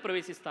స్వర్గానికి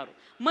ప్రవేశిస్తారు.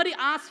 మరి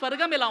ఆ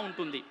స్వర్గం ఎలా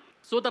ఉంటుంది?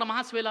 సోదర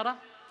మహాశయులారా,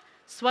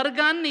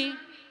 స్వర్గాన్ని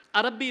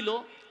అరబ్బీలో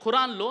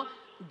ఖురాన్లో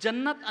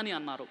జన్నత్ అని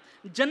అన్నారు.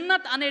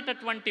 జన్నత్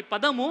అనేటటువంటి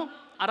పదము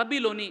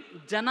అరబీలోని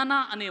జనన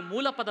అనే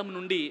మూల పదం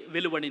నుండి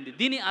వెలువడింది.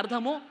 దీని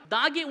అర్థము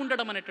దాగి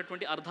ఉండడం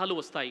అనేటటువంటి అర్థాలు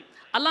వస్తాయి.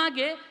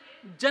 అలాగే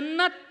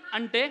జన్నత్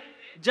అంటే,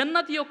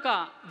 జన్నత్ యొక్క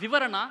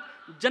వివరణ,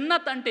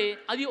 జన్నత్ అంటే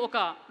అది ఒక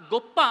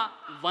గొప్ప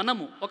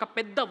వనము, ఒక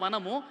పెద్ద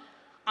వనము.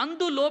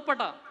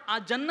 అందులోపట ఆ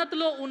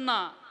జన్నత్లో ఉన్న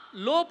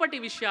లోపటి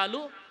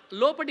విషయాలు,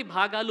 లోపటి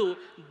భాగాలు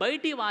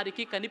బయటి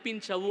వారికి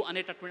కనిపించవు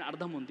అనేటటువంటి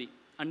అర్థం ఉంది.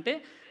 అంటే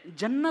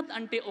జన్నత్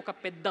అంటే ఒక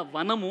పెద్ద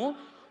వనము,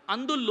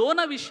 అందులోన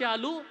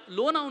విషయాలు,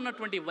 లోన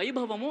ఉన్నటువంటి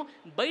వైభవము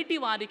బయటి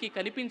వారికి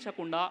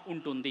కనిపించకుండా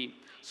ఉంటుంది.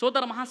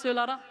 సోదర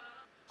మహాశయులారా,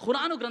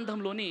 ఖురాను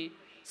గ్రంథంలోని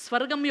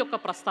స్వర్గం యొక్క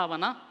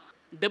ప్రస్తావన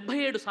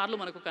 77 సార్లు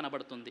మనకు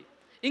కనబడుతుంది.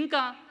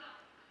 ఇంకా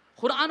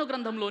ఖురాను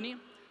గ్రంథంలోని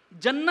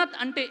జన్నత్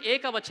అంటే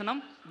ఏకవచనం,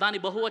 దాని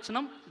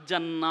బహువచనం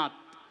జన్నాత్.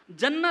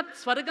 జన్నత్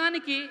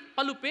స్వర్గానికి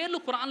పలు పేర్లు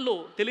ఖురాన్లో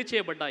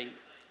తెలియచేయబడ్డాయి.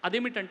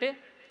 అదేమిటంటే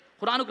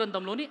ఖురాను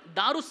గ్రంథంలోని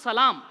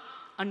దారుస్సలాం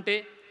అంటే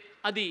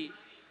అది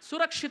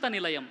సురక్షిత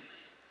నిలయం,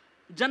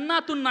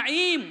 జన్నాతున్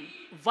నయీం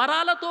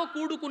వరాలతో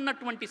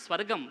కూడుకున్నటువంటి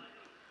స్వర్గం,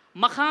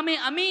 మఖామే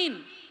అమీన్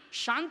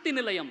శాంతి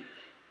నిలయం,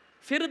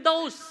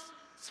 ఫిర్దౌస్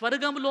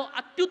స్వర్గంలో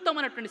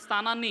అత్యుత్తమైనటువంటి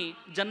స్థానాన్ని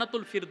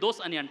జన్నతుల్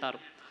ఫిర్దౌస్ అని అంటారు.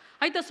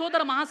 అయితే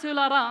సోదర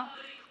మహాశయులారా,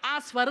 ఆ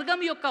స్వర్గం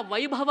యొక్క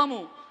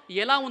వైభవము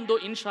ఎలా ఉందో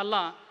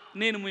ఇన్షాల్లా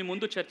నేను మీ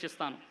ముందు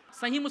చర్చిస్తాను.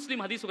 సహీ ముస్లిం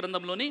హదీసు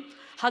గ్రంథంలోని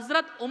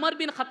హజ్రత్ ఉమర్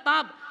బిన్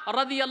ఖత్తాబ్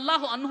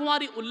రదియల్లాహు అన్హు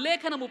వారి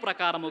ఉల్లేఖనము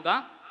ప్రకారముగా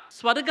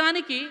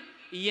స్వర్గానికి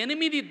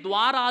 8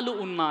 ద్వారాలు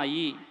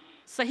ఉన్నాయి.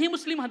 సహీ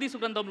ముస్లిం హదీసు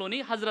గ్రంథంలోని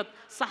హజ్రత్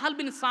సహల్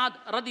బిన్ సాద్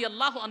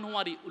రదియల్లాహు అన్హు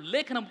వారి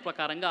ఉల్లేఖనం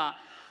ప్రకారంగా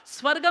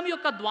స్వర్గం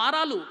యొక్క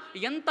ద్వారాలు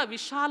ఎంత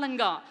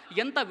విశాలంగా,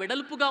 ఎంత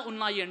వెడల్పుగా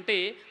ఉన్నాయి అంటే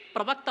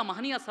ప్రవక్త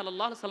మహనీయ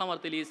సల్లల్లాహు అలైహి వసల్లం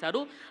వారు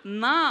తెలియజేశారు,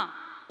 నా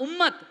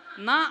ఉమ్మత్,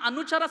 నా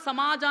అనుచర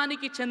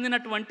సమాజానికి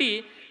చెందినటువంటి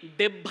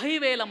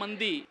 70,000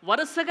 మంది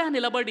వరుసగా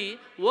నిలబడి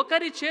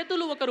ఒకరి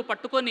చేతులు ఒకరు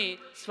పట్టుకొని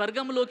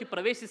స్వర్గంలోకి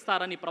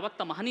ప్రవేశిస్తారని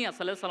ప్రవక్త మహనీయ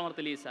సల్లల్లాహు అలైహి వసల్లం వారు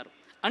తెలియజేశారు.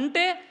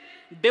 అంటే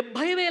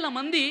 70,000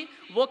 మంది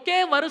ఒకే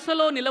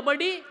వరుసలో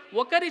నిలబడి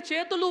ఒకరి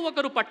చేతులు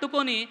ఒకరు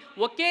పట్టుకొని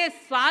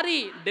ఒకేసారి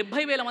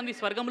 70,000 మంది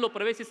స్వర్గంలో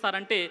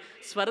ప్రవేశిస్తారంటే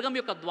స్వర్గం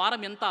యొక్క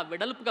ద్వారం ఎంత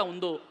వెడల్పుగా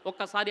ఉందో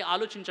ఒక్కసారి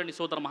ఆలోచించండి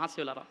సోదర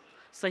మహాశయులారా.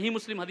 సహీ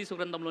ముస్లిం హదీసు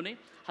గ్రంథంలోని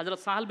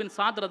హజరత్ సహల్ బిన్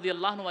సాద్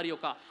రదియల్లాహు అన్హు వారి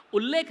యొక్క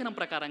ఉల్లేఖనం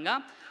ప్రకారంగా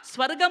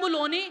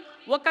స్వర్గములోని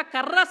ఒక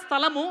కర్ర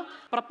స్థలము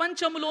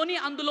ప్రపంచంలోని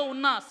అందులో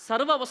ఉన్న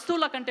సర్వ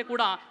వస్తువుల కంటే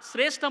కూడా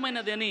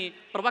శ్రేష్టమైనది అని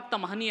ప్రవక్త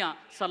మహనీయ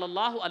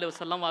సల్లల్లాహు అలైహి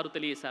వసల్లం వారు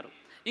తెలియజేశారు.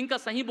 ఇంకా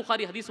సహీ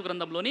బుఖారీ హదీసు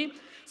గ్రంథంలోని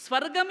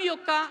స్వర్గం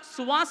యొక్క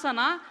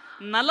సువాసన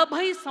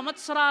 40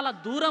 సంవత్సరాల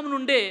దూరం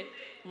నుండే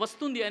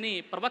వస్తుంది అని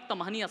ప్రవక్త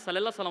మహనీయ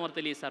సల్లల్లాహు అలైహి వసల్లం వారు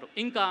తెలియజేశారు.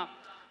 ఇంకా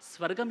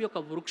స్వర్గం యొక్క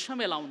వృక్షం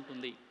ఎలా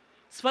ఉంటుంది,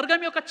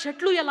 స్వర్గం యొక్క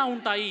చెట్లు ఎలా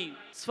ఉంటాయి,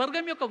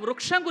 స్వర్గం యొక్క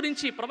వృక్షం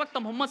గురించి ప్రవక్త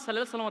ముహమ్మద్ సల్లల్లాహు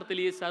అలైహి వసల్లం వారు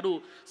తెలియజేశారు.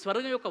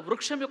 స్వర్గం యొక్క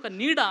వృక్షం యొక్క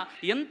నీడ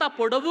ఎంత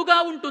పొడవుగా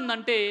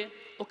ఉంటుందంటే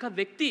ఒక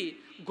వ్యక్తి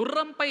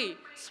గుర్రంపై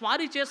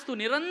స్వారీ చేస్తూ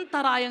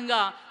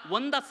నిరంతరాయంగా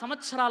 100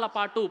 సంవత్సరాల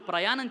పాటు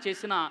ప్రయాణం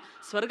చేసిన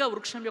స్వర్గ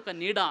వృక్షం యొక్క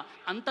నీడ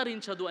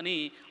అంతరించదు అని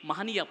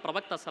మహనీయ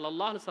ప్రవక్త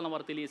సల్లల్లాహు అలైహి వసల్లం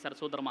వారు తెలియజేశారు.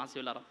 సోదర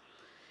మహాశయులారా,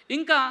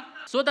 ఇంకా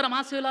సోదర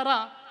మహాశయులారా,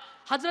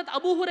 హజరత్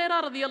అబూ హురైరా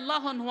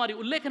రదియల్లాహు అన్హు వారి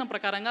ఉల్లేఖనం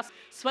ప్రకారంగా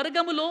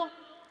స్వర్గములో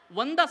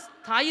 100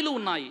 స్థాయిలు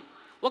ఉన్నాయి.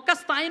 ఒక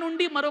స్థాయి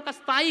నుండి మరొక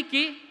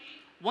స్థాయికి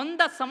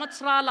 100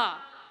 సంవత్సరాల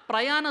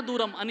ప్రయాణ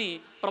దూరం అని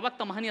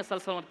ప్రవక్త మహనీయ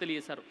సల్లల్లాహు అలైహి వసల్లం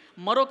తెలియజేశారు.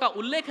 మరొక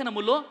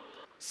ఉల్లేఖనములో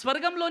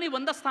స్వర్గంలోని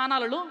 100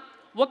 స్థానాలలో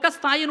ఒక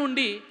స్థాయి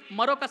నుండి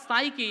మరొక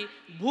స్థాయికి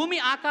భూమి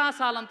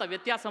ఆకాశాలంత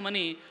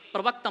వ్యత్యాసమని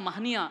ప్రవక్త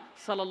మహనీయ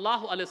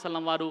సల్లల్లాహు అలైహి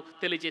వసల్లం వారు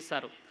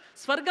తెలియజేశారు.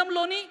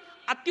 స్వర్గంలోని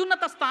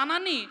అత్యున్నత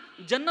స్థానాన్ని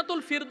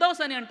జన్నతుల్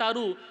ఫిర్దౌస్ అని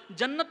అంటారు.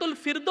 జన్నతుల్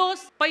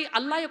ఫిర్దౌస్ పై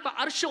అల్లా యొక్క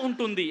అర్ష్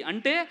ఉంటుంది.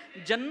 అంటే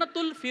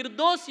జన్నతుల్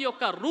ఫిర్దౌస్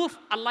యొక్క రూఫ్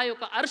అల్లా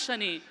యొక్క అర్ష్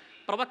అని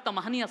ప్రవక్త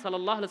మహనీయ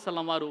సల్లల్లాహు అలైహి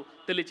వసల్లం వారు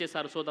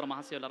తెలియజేశారు. సోదర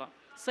మహాశయులారా,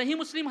 సహీ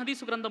ముస్లిం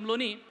హదీసు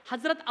గ్రంథంలోని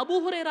హజరత్ అబూ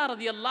హురైరా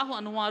రదియల్లాహు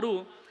అన్హు వారు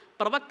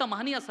ప్రవక్త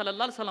మహనీయ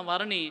సల్లల్లాహు అలైహి వసల్లం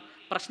వారిని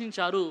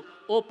ప్రశ్నించారు,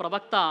 ఓ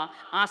ప్రవక్త,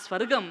 ఆ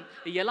స్వర్గం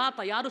ఎలా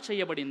తయారు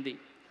చేయబడింది,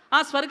 ఆ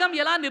స్వర్గం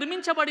ఎలా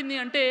నిర్మించబడింది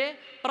అంటే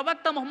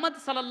ప్రవక్త ముహమ్మద్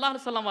సల్లల్లాహు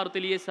అలైహి వసల్లం వారు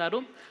తెలియజేశారు,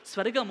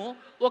 స్వర్గము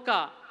ఒక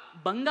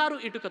బంగారు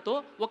ఇటుకతో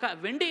ఒక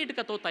వెండి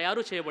ఇటుకతో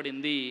తయారు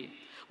చేయబడింది.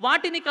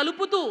 వాటిని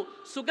కలుపుతూ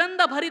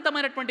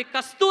సుగంధభరితమైనటువంటి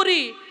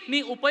కస్తూరిని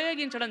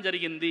ఉపయోగించడం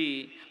జరిగింది.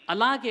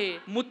 అలాగే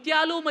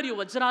ముత్యాలు మరియు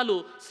వజ్రాలు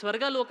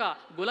స్వర్గలోక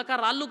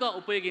గులకరాళ్ళుగా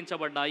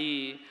ఉపయోగించబడ్డాయి.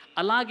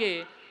 అలాగే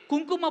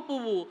కుంకుమ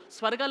పువ్వు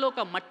స్వర్గలోక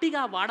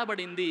మట్టిగా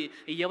వాడబడింది.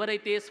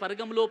 ఎవరైతే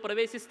స్వర్గంలో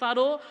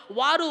ప్రవేశిస్తారో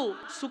వారు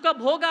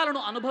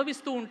సుఖభోగాలను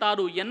అనుభవిస్తూ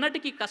ఉంటారు,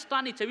 ఎన్నటికీ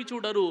కష్టాన్ని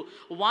చవిచూడరు,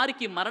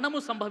 వారికి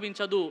మరణము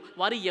సంభవించదు,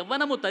 వారి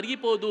యవ్వనము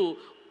తరిగిపోదు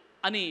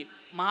అని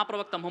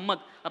మహాప్రవక్త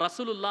ముహమ్మద్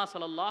రసూలుల్లాహ్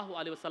సల్లల్లాహు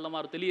అలైహి వసల్లం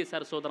వారు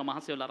తెలియజేశారు.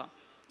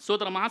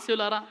 సోదర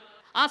మహాశయులారా,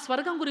 ఆ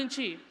స్వర్గం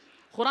గురించి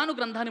ఖురాను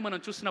గ్రంథాన్ని మనం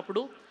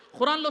చూసినప్పుడు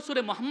ఖురాన్లో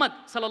సూరే ముహమ్మద్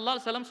సల్లల్లాహు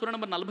అలైహి వసల్లం సూర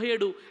నంబర్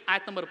 47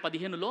 ఆయత్ నంబర్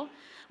 15లో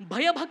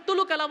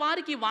భయభక్తులు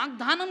కలవారికి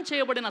వాగ్దానం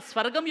చేయబడిన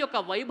స్వర్గం యొక్క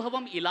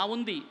వైభవం ఇలా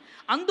ఉంది.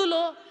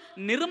 అందులో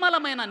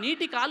నిర్మలమైన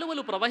నీటి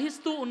కాలువలు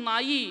ప్రవహిస్తూ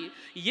ఉన్నాయి,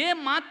 ఏ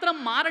మాత్రం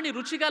మారని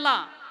రుచిగల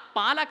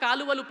పాల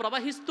కాలువలు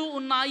ప్రవహిస్తూ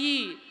ఉన్నాయి,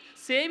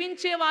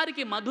 సేవించే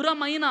వారికి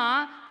మధురమైన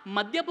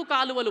మద్యపు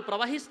కాలువలు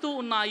ప్రవహిస్తూ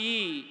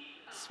ఉన్నాయి,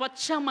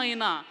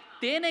 స్వచ్ఛమైన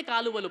తేనె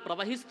కాలువలు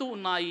ప్రవహిస్తూ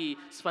ఉన్నాయి,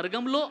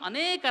 స్వర్గంలో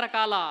అనేక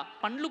రకాల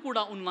పండ్లు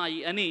కూడా ఉన్నాయి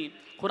అని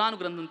ఖురాను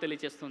గ్రంథం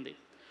తెలియజేస్తుంది.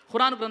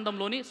 ఖురాను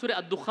గ్రంథంలోని సూర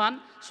అద్దుఖాన్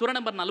సూర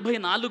నంబర్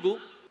 44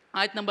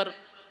 ఆయత్ నంబర్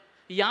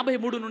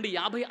 53 నుండి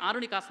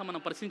 56ని కాస్త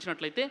మనం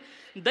పరిశీలించినట్లయితే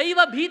దైవ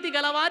భీతి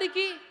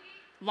గలవారికి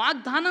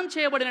వాగ్దానం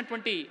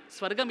చేయబడినటువంటి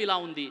స్వర్గం ఇలా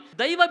ఉంది.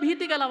 దైవ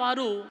భీతి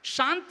గలవారు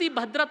శాంతి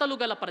భద్రతలు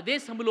గల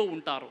ప్రదేశములో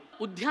ఉంటారు.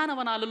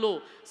 ఉద్యానవనాలలో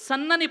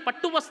సన్నని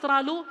పట్టు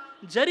వస్త్రాలు,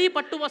 జరీ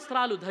పట్టు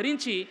వస్త్రాలు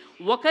ధరించి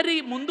ఒకరి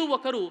ముందు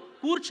ఒకరు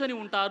కూర్చొని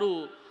ఉంటారు.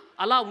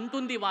 అలా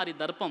ఉంటుంది వారి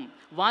దర్పం.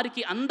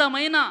 వారికి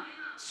అందమైన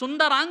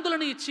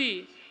సుందరాంగులను ఇచ్చి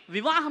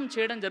వివాహం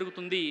చేయడం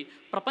జరుగుతుంది.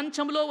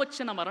 ప్రపంచంలో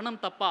వచ్చిన మరణం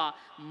తప్ప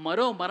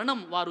మరో మరణం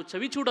వారు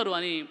చవిచూడరు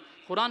అని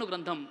ఖురాను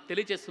గ్రంథం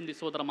తెలియజేస్తుంది.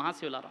 సోదర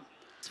మహాశయులారా,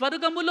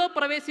 స్వర్గములో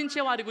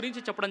ప్రవేశించే వారి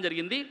గురించి చెప్పడం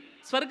జరిగింది.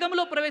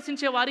 స్వర్గంలో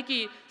ప్రవేశించే వారికి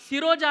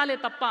శిరోజాలే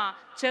తప్ప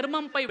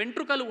చర్మంపై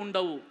వెంట్రుకలు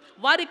ఉండవు.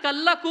 వారి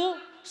కళ్ళకు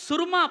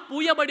సుర్మ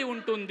పూయబడి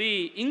ఉంటుంది.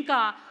 ఇంకా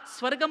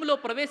స్వర్గంలో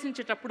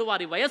ప్రవేశించేటప్పుడు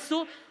వారి వయస్సు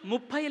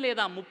 30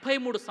 లేదా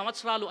 33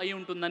 సంవత్సరాలు అయి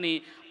ఉంటుందని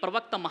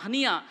ప్రవక్త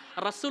మహనీయ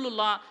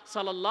రసూలుల్లాహ్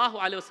సల్లల్లాహు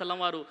అలైహి వసల్లం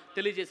వారు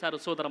తెలియజేశారు.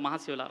 సోదర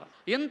మహాశయులారా,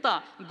 ఎంత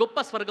గొప్ప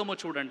స్వర్గమో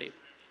చూడండి.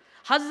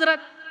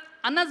 హజరత్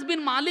అనస్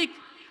బిన్ మాలిక్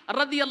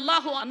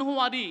రదియల్లాహు అన్హు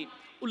వారి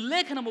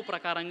ఉల్లేఖనము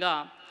ప్రకారంగా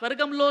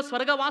స్వర్గంలో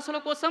స్వర్గవాసుల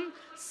కోసం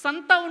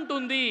సంత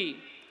ఉంటుంది.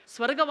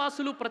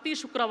 స్వర్గవాసులు ప్రతి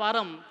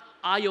శుక్రవారం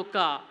ఆ యొక్క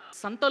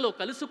సంతలో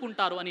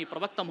కలుసుకుంటారు అని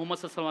ప్రవక్త ముహమ్మద్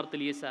సల్లల్లాహు అలైహి వసల్లం వారు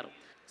తెలియజేశారు.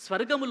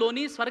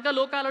 స్వర్గములోని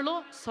స్వర్గలోకాలలో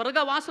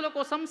స్వర్గవాసుల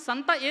కోసం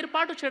సంత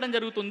ఏర్పాటు చేయడం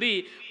జరుగుతుంది.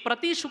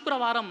 ప్రతి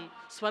శుక్రవారం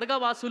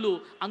స్వర్గవాసులు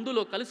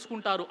అందులో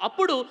కలుసుకుంటారు.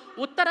 అప్పుడు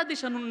ఉత్తర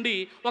దిశ నుండి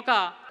ఒక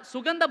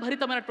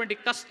సుగంధభరితమైనటువంటి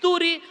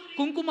కస్తూరి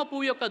కుంకుమ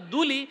పువ్వు యొక్క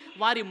ధూళి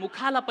వారి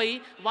ముఖాలపై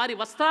వారి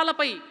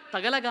వస్త్రాలపై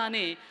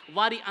తగలగానే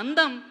వారి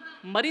అందం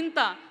మరింత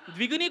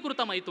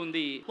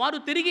ద్విగుణీకృతమవుతుంది. వారు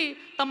తిరిగి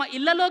తమ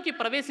ఇళ్లలోకి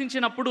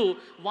ప్రవేశించినప్పుడు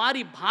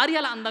వారి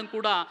భార్యల అందం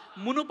కూడా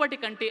మునుపటి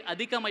కంటే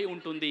అధికమై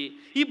ఉంటుంది.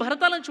 ఈ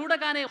భర్తలను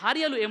చూడగానే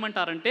భార్యలు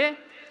ఏమంటారంటే,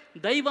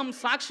 దైవం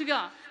సాక్షిగా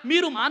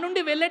మీరు మా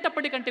నుండి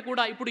వెళ్ళేటప్పటికంటే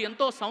కూడా ఇప్పుడు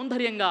ఎంతో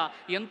సౌందర్యంగా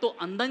ఎంతో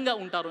అందంగా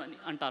ఉంటారు అని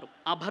అంటారు.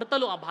 ఆ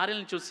భర్తలు ఆ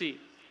భార్యలను చూసి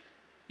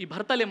ఈ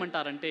భర్తలు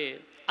ఏమంటారంటే,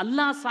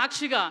 అల్లా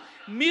సాక్షిగా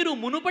మీరు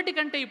మునుపటి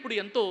కంటే ఇప్పుడు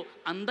ఎంతో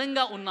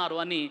అందంగా ఉన్నారు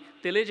అని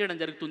తెలియజేయడం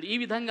జరుగుతుంది. ఈ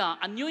విధంగా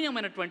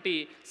అన్యోన్యమైనటువంటి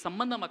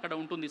సంబంధం అక్కడ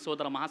ఉంటుంది.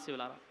 సోదర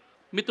మహాశివులారా,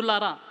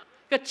 మిత్రులారా,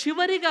 ఇక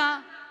చివరిగా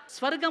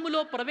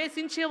స్వర్గములో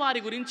ప్రవేశించే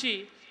వారి గురించి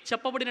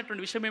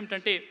చెప్పబడినటువంటి విషయం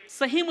ఏమిటంటే,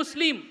 సహీ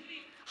ముస్లిం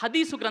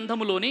హదీసు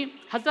గ్రంథములోని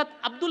హజరత్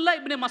అబ్దుల్లా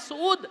ఇబ్నే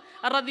మసూద్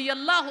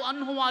రదియల్లాహు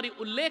అన్హు వారి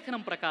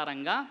ఉల్లేఖనం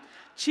ప్రకారంగా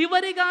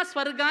చివరిగా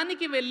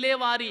స్వర్గానికి వెళ్ళే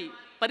వారి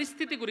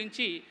పరిస్థితి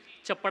గురించి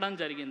చెప్పడం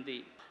జరిగింది.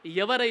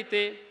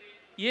 ఎవరైతే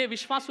ఏ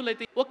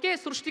విశ్వాసులైతే ఒకే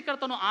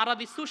సృష్టికర్తను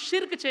ఆరాధిస్తూ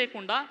షిర్క్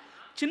చేయకుండా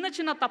చిన్న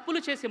చిన్న తప్పులు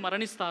చేసి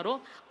మరణిస్తారో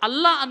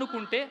అల్లా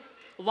అనుకుంటే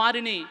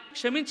వారిని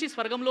క్షమించి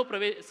స్వర్గంలో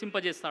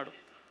ప్రవేశింపజేస్తాడు.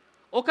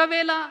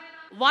 ఒకవేళ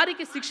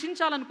వారికి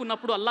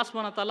శిక్షించాలనుకున్నప్పుడు అల్లాహ్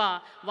సుబ్హానహు వ తఆలా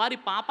వారి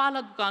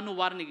పాపాలకు గాను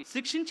వారిని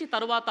శిక్షించి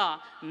తరువాత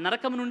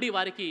నరకం నుండి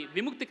వారికి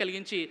విముక్తి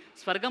కలిగించి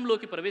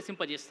స్వర్గంలోకి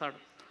ప్రవేశింపజేస్తాడు.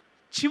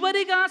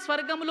 చివరిగా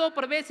స్వర్గంలో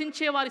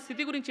ప్రవేశించే వారి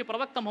స్థితి గురించి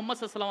ప్రవక్త ముహమ్మద్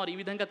సల్లల్లాహు అలైహి వసల్లం వారు ఈ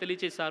విధంగా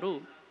తెలియజేశారు.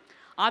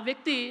 ఆ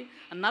వ్యక్తి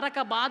నరక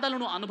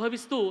బాధలను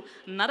అనుభవిస్తూ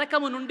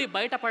నరకము నుండి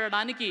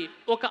బయటపడడానికి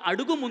ఒక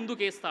అడుగు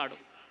ముందుకేస్తాడు.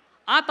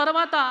 ఆ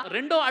తర్వాత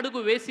రెండో అడుగు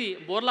వేసి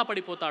బోర్లా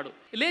పడిపోతాడు.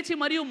 లేచి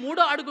మరియు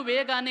మూడో అడుగు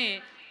వేయగానే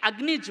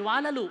అగ్ని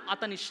జ్వాలలు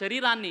అతని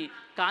శరీరాన్ని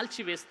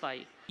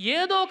కాల్చివేస్తాయి.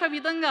 ఏదో ఒక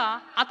విధంగా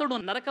అతడు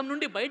నరకం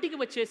నుండి బయటికి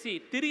వచ్చేసి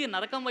తిరిగి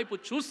నరకం వైపు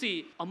చూసి,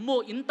 అమ్మో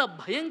ఇంత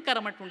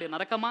భయంకరమైనటువంటి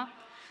నరకమా,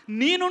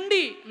 నీ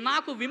నుండి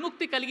నాకు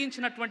విముక్తి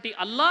కలిగించినటువంటి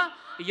అల్లాహ్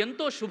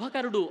ఎంతో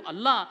శుభకరుడు,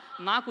 అల్లాహ్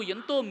నాకు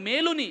ఎంతో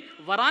మేలుని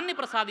వరాన్ని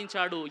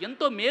ప్రసాదించాడు,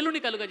 ఎంతో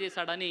మేలుని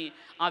కలుగజేశాడని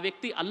ఆ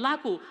వ్యక్తి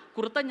అల్లాహ్కు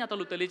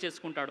కృతజ్ఞతలు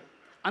తెలియజేసుకుంటాడు.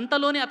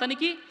 అంతలోనే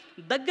అతనికి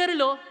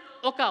దగ్గరలో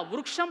ఒక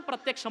వృక్షం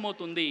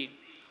ప్రత్యక్షమవుతుంది.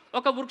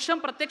 ఒక వృక్షం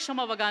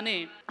ప్రత్యక్షమవ్వగానే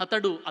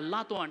అతడు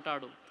అల్లాహ్తో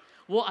అంటాడు,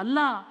 ఓ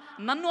అల్లాహ్,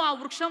 నన్ను ఆ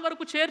వృక్షం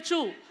వరకు చేర్చు,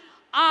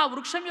 ఆ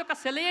వృక్షం యొక్క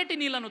సెలయేటి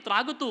నీళ్లను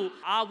త్రాగుతూ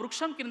ఆ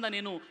వృక్షం కింద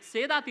నేను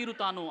సేదా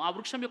తీరుతాను, ఆ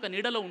వృక్షం యొక్క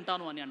నీడలో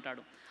ఉంటాను అని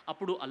అంటాడు.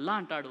 అప్పుడు అల్లాహ్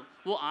అంటాడు,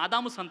 ఓ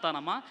ఆదాము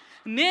సంతానమా,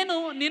 నేను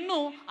నిన్ను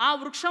ఆ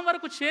వృక్షం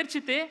వరకు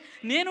చేర్చితే,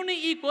 నేను నీ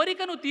ఈ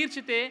కోరికను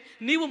తీర్చితే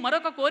నీవు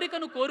మరొక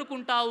కోరికను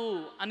కోరుకుంటావు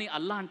అని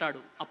అల్లాహ్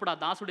అంటాడు. అప్పుడు ఆ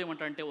దాసుడు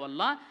ఏమంటాడంటే, ఓ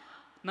అల్లాహ్,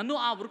 నన్ను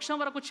ఆ వృక్షం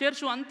వరకు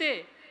చేర్చు, అంతే,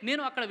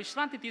 నేను అక్కడ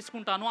విశ్రాంతి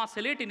తీసుకుంటాను, ఆ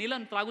సెలేటి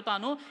నీళ్ళను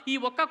త్రాగుతాను, ఈ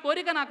ఒక్క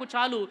కోరిక నాకు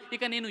చాలు,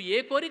 ఇక నేను ఏ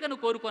కోరికను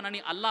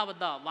కోరుకోనని అల్లాహ్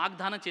వద్ద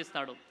వాగ్దానం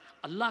చేస్తాడు.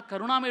 అల్లాహ్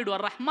కరుణామయుడు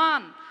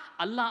రెహమాన్.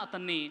 అల్లాహ్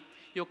అతన్ని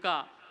యొక్క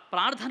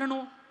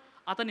ప్రార్థనను,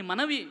 అతని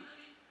మనవి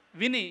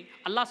విని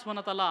అల్లాహ్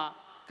సుబ్హానహు వ తఆలా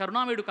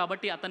కరుణామయుడు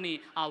కాబట్టి అతన్ని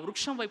ఆ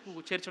వృక్షం వైపు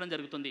చేర్చడం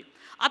జరుగుతుంది.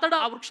 అతడు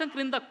ఆ వృక్షం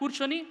క్రింద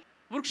కూర్చొని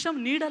వృక్షం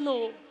నీడలో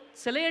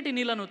సెలయేటి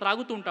నీళ్లను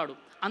త్రాగుతూ ఉంటాడు.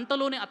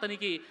 అంతలోనే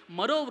అతనికి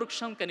మరో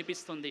వృక్షం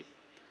కనిపిస్తుంది.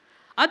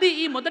 అది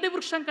ఈ మొదటి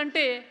వృక్షం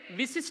కంటే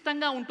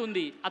విశిష్టంగా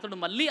ఉంటుంది. అతడు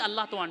మళ్ళీ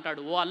అల్లాహ్తో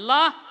అంటాడు, ఓ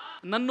అల్లాహ్,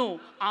 నన్ను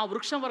ఆ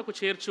వృక్షం వరకు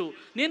చేర్చు,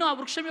 నేను ఆ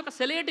వృక్షం యొక్క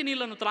సెలయేటి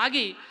నీళ్లను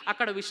త్రాగి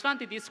అక్కడ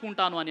విశ్రాంతి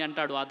తీసుకుంటాను అని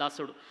అంటాడు ఆ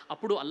దాసుడు.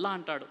 అప్పుడు అల్లాహ్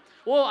అంటాడు,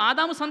 ఓ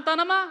ఆదాము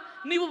సంతానమా,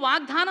 నీవు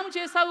వాగ్దానం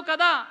చేశావు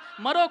కదా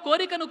మరో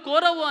కోరికను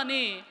కోరవు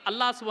అని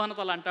అల్లాహ్ సుబ్హానహు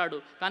వ తఆలా అంటాడు.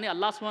 కానీ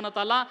అల్లాహ్ సుబ్హానహు వ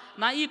తఆలా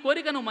నా ఈ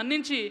కోరికను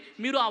మన్నించి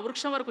మీరు ఆ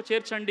వృక్షం వరకు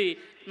చేర్చండి,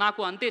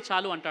 నాకు అంతే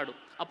చాలు అంటాడు.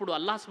 అప్పుడు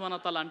అల్లాహ్ సుబ్హానహు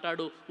వ తఆలా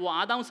అంటాడు, ఓ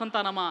ఆదాము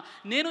సంతానమా,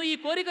 నేను ఈ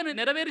కోరికను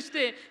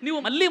నెరవేరిస్తే నీవు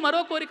మళ్ళీ మరో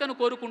కోరికను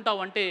కోరుకుంటావు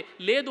అంటే,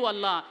 లేదు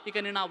అల్లాహ్, ఇక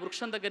నేను ఆ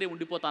వృక్షం దగ్గరే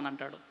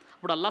ఉండిపోతానంటాడు.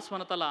 అప్పుడు అల్లాహ్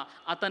సుబ్హానహు వ తఆలా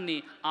అతన్ని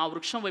ఆ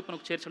వృక్షం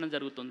వైపునకు చేర్చడం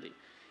జరుగుతుంది.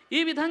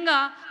 ఈ విధంగా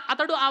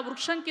అతడు ఆ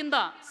వృక్షం కింద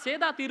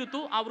సేదా తీరుతూ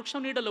ఆ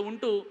వృక్షం నీడలో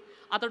ఉంటూ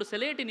అతడు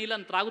సెలయేటి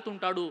నీళ్ళను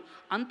త్రాగుతుంటాడు.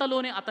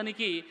 అంతలోనే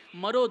అతనికి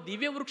మరో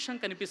దివ్య వృక్షం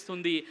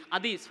కనిపిస్తుంది.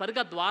 అది స్వర్గ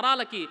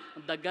ద్వారాలకి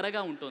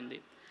దగ్గరగా ఉంటుంది.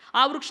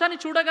 ఆ వృక్షాన్ని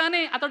చూడగానే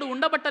అతడు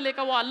ఉండబట్టలేక,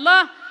 ఓ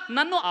అల్లాహ్,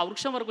 నన్ను ఆ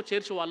వృక్షం వరకు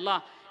చేర్చు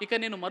అల్లాహ్, ఇక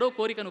నేను మరో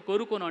కోరికను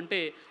కోరుకోను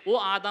అంటే, ఓ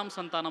ఆదాం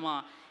సంతానమా,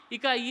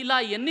 ఇక ఇలా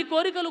ఎన్ని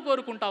కోరికలు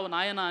కోరుకుంటావు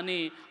నాయనా అని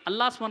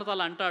అల్లాహ్ సుబ్హానహు వ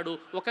తఆలా అంటాడు.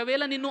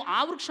 ఒకవేళ నిన్ను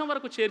ఆ వృక్షం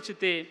వరకు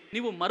చేర్చితే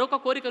నీవు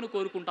మరొక కోరికను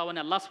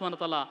కోరుకుంటావని అల్లాహ్ సుబ్హానహు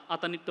వ తఆలా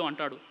అతనితో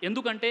అంటాడు.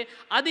 ఎందుకంటే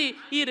అది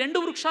ఈ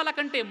రెండు వృక్షాల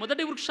కంటే,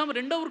 మొదటి వృక్షం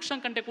రెండో వృక్షం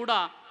కంటే కూడా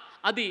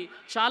అది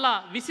చాలా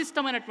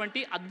విశిష్టమైనటువంటి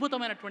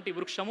అద్భుతమైనటువంటి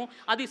వృక్షము.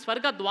 అది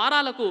స్వర్గ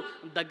ద్వారాలకు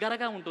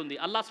దగ్గరగా ఉంటుంది.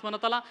 అల్లాహ్ సుబ్హానహు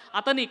వ తఆలా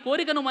అతని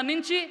కోరికను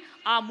మన్నించి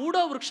ఆ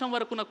మూడో వృక్షం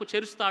వరకు నాకు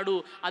చేరుస్తాడు.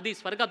 అది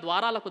స్వర్గ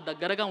ద్వారాలకు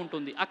దగ్గరగా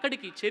ఉంటుంది.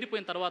 అక్కడికి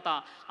చేరిపోయిన తర్వాత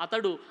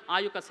అతడు ఆ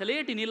యొక్క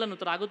సెలయేటి నీళ్లను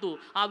త్రాగుతూ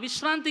ఆ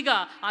విశ్రాంతిగా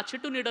ఆ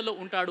చెట్టు నీడలో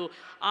ఉంటాడు.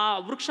 ఆ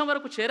వృక్షం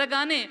వరకు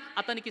చేరగానే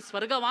అతనికి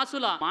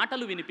స్వర్గవాసుల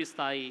మాటలు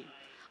వినిపిస్తాయి.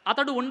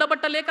 అతడు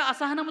ఉండబట్టలేక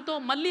అసహనంతో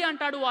మళ్ళీ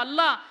అంటాడు,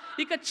 అల్లాహ్,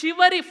 ఇక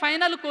చివరి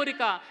ఫైనల్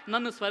కోరిక,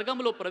 నన్ను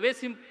స్వర్గంలో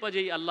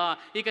ప్రవేశింపజేయి అల్లాహ్,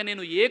 ఇక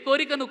నేను ఏ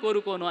కోరికను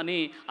కోరుకోను అని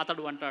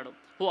అతడు అంటాడు.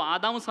 ఓ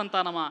ఆదాము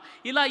సంతానమా,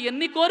 ఇలా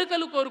ఎన్ని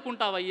కోరికలు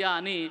కోరుకుంటావయ్యా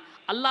అని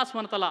అల్లాహ్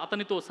సుబ్హానహు వ తఆలా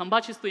అతనితో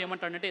సంభాషిస్తూ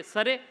ఏమంటాడంటే,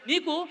 సరే,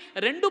 నీకు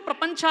రెండు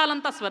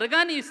ప్రపంచాలంతా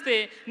స్వర్గాన్ని ఇస్తే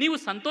నీవు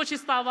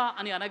సంతోషిస్తావా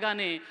అని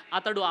అనగానే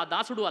అతడు ఆ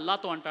దాసుడు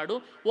అల్లాహ్తో అంటాడు,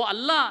 ఓ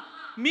అల్లాహ్,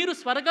 మీరు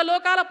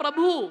స్వర్గలోకాల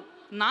ప్రభువు,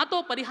 నాతో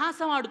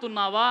పరిహాసం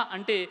ఆడుతున్నావా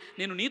అంటే,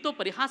 నేను నీతో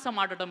పరిహాసం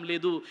ఆడటం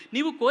లేదు,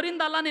 నీవు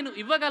కోరిందల్లా నేను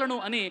ఇవ్వగలను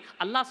అని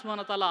అల్లాహ్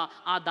సుబ్హానహు వ తఆలా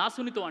ఆ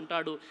దాసునితో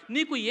అంటాడు.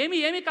 నీకు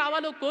ఏమి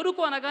కావాలో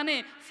కోరుకో అనగానే,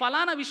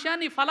 ఫలానా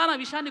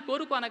విషయాన్ని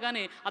కోరుకో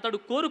అనగానే అతడు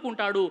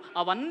కోరుకుంటాడు.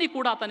 అవన్నీ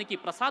కూడా అతనికి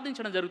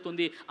ప్రసాదించడం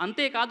జరుగుతుంది.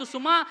 అంతేకాదు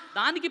సుమా,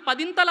 దానికి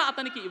 10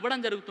 అతనికి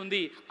ఇవ్వడం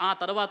జరుగుతుంది. ఆ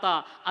తర్వాత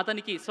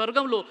అతనికి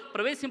స్వర్గంలో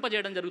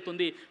ప్రవేశింపజేయడం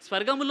జరుగుతుంది.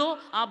 స్వర్గంలో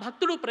ఆ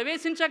భక్తుడు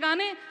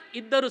ప్రవేశించగానే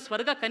 2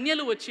 స్వర్గ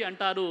కన్యలు వచ్చి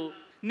అంటారు,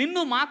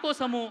 నిన్ను మా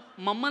కోసము,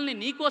 మమ్మల్ని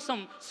నీ కోసం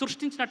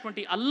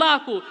సృష్టించినటువంటి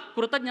అల్లాహ్కు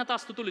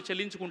కృతజ్ఞతాస్తుతులు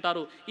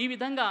చెల్లించుకుంటారు. ఈ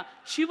విధంగా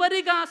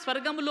చివరిగా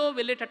స్వర్గంలో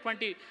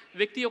వెళ్ళేటటువంటి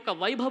వ్యక్తి యొక్క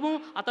వైభవం,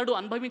 అతడు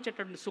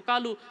అనుభవించేటటువంటి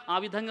సుఖాలు ఆ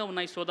విధంగా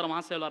ఉన్నాయి సోదర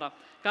మహాశయులారా.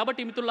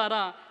 కాబట్టి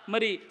మిత్రులారా,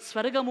 మరి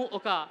స్వర్గము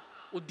ఒక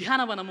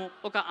ఉద్యానవనము,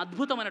 ఒక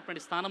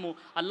అద్భుతమైనటువంటి స్థానము.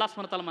 అల్లాహ్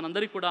సుబ్హానహు వ తఆలా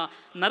మనందరికీ కూడా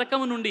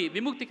నరకము నుండి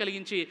విముక్తి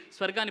కలిగించి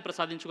స్వర్గాన్ని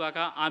ప్రసాదించుగాక.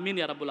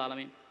 ఆమీన్ యా రబ్బుల్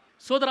ఆలమీన్.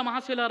 సోదర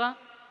మహాశయులారా,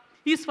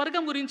 ఈ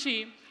స్వర్గం గురించి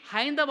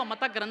హైందవ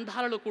మత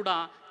గ్రంథాలలో కూడా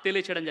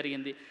తెలియచేయడం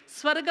జరిగింది.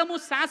 స్వర్గము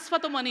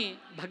శాశ్వతం అని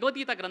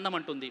భగవద్గీత గ్రంథం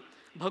అంటుంది.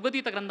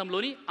 భగవద్గీత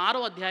గ్రంథంలోని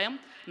 6వ అధ్యాయం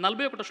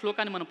 41వ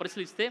శ్లోకాన్ని మనం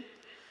పరిశీలిస్తే,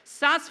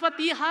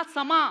 శాశ్వతీహ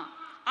సమా,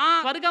 ఆ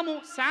స్వర్గము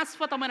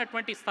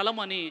శాశ్వతమైనటువంటి స్థలం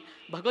అని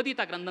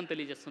భగవద్గీత గ్రంథం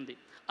తెలియజేస్తుంది.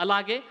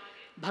 అలాగే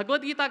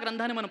భగవద్గీత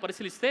గ్రంథాన్ని మనం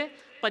పరిశీలిస్తే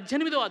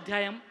 18వ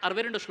అధ్యాయం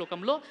 62వ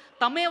శ్లోకంలో,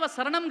 తమేవ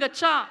శరణం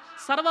గచ్చ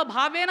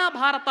సర్వభావేన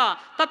భారత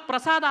తత్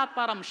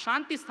ప్రసాదాత్పరం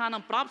శాంతి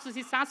స్థానం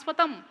ప్రాప్సిసి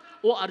శాశ్వతం.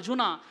 ఓ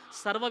అర్జున,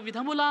 సర్వ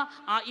విధముల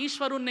ఆ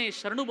ఈశ్వరుణ్ణే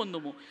శరణు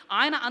పొందుము,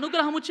 ఆయన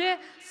అనుగ్రహముచే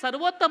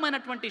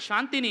సర్వోత్తమైనటువంటి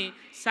శాంతిని,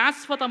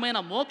 శాశ్వతమైన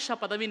మోక్ష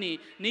పదవిని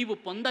నీవు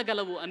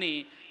పొందగలవు అని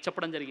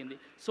చెప్పడం జరిగింది.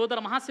 సోదర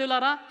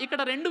మహాశివులారా,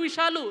 ఇక్కడ 2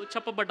 విషయాలు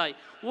చెప్పబడ్డాయి.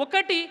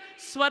 ఒకటి,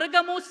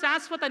 స్వర్గము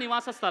శాశ్వత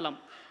నివాస స్థలం.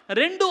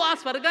 2, ఆ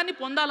స్వర్గాన్ని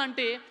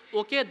పొందాలంటే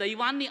ఒకే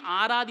దైవాన్ని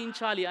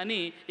ఆరాధించాలి అని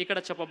ఇక్కడ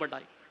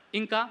చెప్పబడ్డాయి.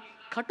 ఇంకా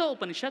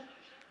కఠోపనిషత్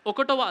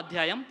 1వ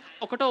అధ్యాయం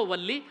 1వ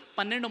వల్లి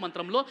 12వ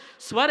మంత్రంలో,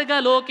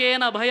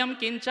 స్వర్గలోకేన భయం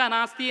కించ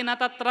నాస్తి న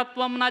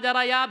తత్రత్వం న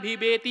జరయా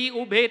బిభేతి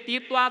ఉభే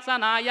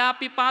తీర్త్వాసనాయా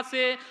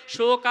పిపాసే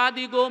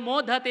శోకాదిగో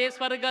మోధతే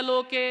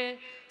స్వర్గలోకే.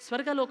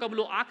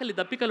 స్వర్గలోకములు ఆకలి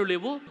దప్పికలు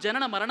లేవు,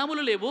 జనన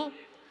మరణములు లేవు.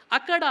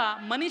 అక్కడ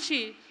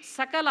మనిషి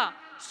సకల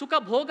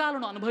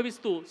సుఖభోగాలను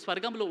అనుభవిస్తూ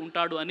స్వర్గంలో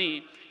ఉంటాడు అని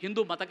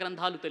హిందూ మత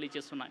గ్రంథాలు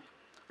తెలియజేస్తున్నాయి.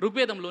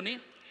 ఋగ్వేదంలోని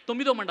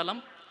 9వ మండలం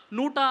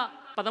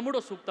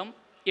 113వ సూక్తం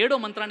 7వ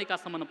మంత్రాన్ని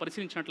కాస్త మనం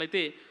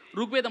పరిశీలించినట్లయితే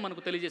ఋగ్వేదం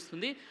మనకు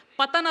తెలియజేస్తుంది,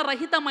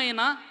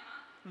 పతనరహితమైన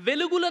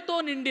వెలుగులతో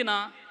నిండిన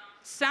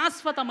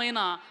శాశ్వతమైన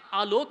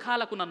ఆ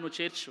లోకాలకు నన్ను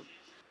చేర్చు.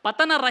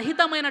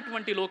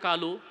 పతనరహితమైనటువంటి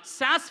లోకాలు,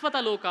 శాశ్వత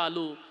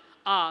లోకాలు,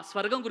 ఆ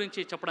స్వర్గం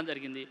గురించి చెప్పడం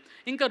జరిగింది.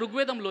 ఇంకా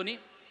ఋగ్వేదంలోని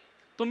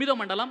 9వ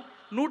మండలం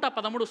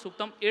 113వ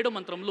సూక్తం 7వ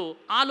మంత్రంలో,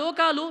 ఆ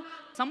లోకాలు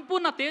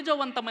సంపూర్ణ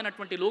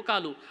తేజవంతమైనటువంటి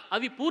లోకాలు,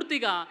 అవి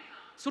పూర్తిగా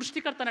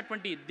సృష్టికర్త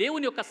అయినటువంటి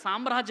దేవుని యొక్క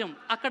సామ్రాజ్యం.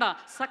 అక్కడ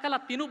సకల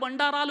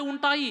తినుబండారాలు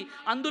ఉంటాయి,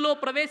 అందులో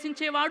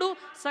ప్రవేశించేవాడు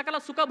సకల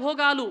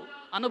సుఖభోగాలు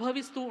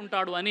అనుభవిస్తూ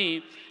ఉంటాడు అని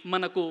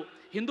మనకు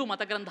హిందూ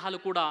మత గ్రంథాలు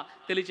కూడా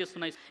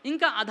తెలియజేస్తున్నాయి.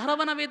 ఇంకా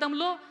అధర్వణ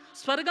వేదంలో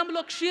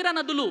స్వర్గంలో క్షీర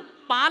నదులు,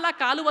 పాల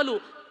కాలువలు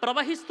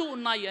ప్రవహిస్తూ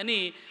ఉన్నాయి అని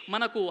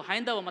మనకు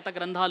హైందవ మత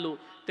గ్రంథాలు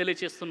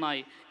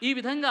తెలియచేస్తున్నాయి. ఈ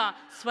విధంగా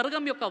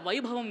స్వర్గం యొక్క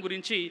వైభవం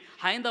గురించి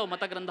హైందవ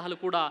మత గ్రంథాలు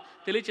కూడా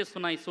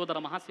తెలియచేస్తున్నాయి. సోదర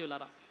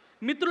మహాశివులారా,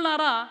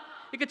 మిత్రులారా,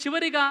 ఇక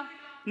చివరిగా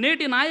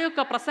నేటి నా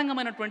యొక్క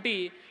ప్రసంగమైనటువంటి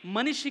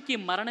మనిషికి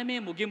మరణమే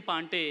ముగింప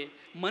అంటే,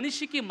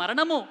 మనిషికి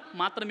మరణము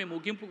మాత్రమే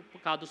ముగింపు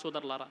కాదు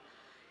సోదరులారా.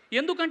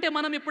 ఎందుకంటే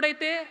మనం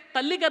ఎప్పుడైతే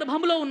తల్లి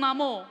గర్భంలో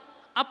ఉన్నామో,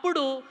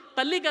 అప్పుడు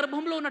తల్లి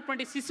గర్భంలో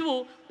ఉన్నటువంటి శిశువు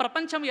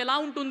ప్రపంచం ఎలా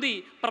ఉంటుంది,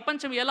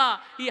 ప్రపంచం ఎలా,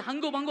 ఈ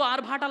హంగుబంగు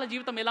ఆర్భాటాల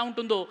జీవితం ఎలా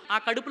ఉంటుందో ఆ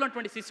కడుపులో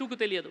ఉన్నటువంటి శిశువుకు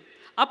తెలియదు.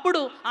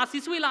 అప్పుడు ఆ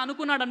శిశువు ఇలా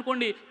అనుకున్నాడు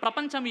అనుకోండి,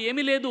 ప్రపంచం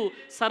ఏమీ లేదు,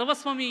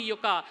 సర్వస్వం ఈ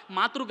యొక్క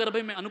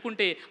మాతృగర్భమే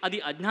అనుకుంటే అది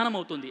అజ్ఞానం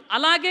అవుతుంది.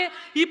 అలాగే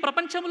ఈ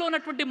ప్రపంచంలో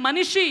ఉన్నటువంటి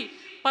మనిషి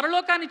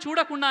పరలోకాన్ని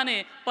చూడకుండానే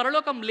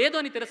పరలోకం లేదు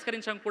అని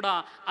తిరస్కరించడం కూడా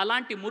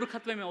అలాంటి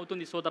మూర్ఖత్వమే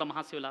అవుతుంది. సోదర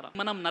మహాశివులారా,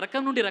 మనం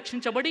నరకం నుండి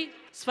రక్షించబడి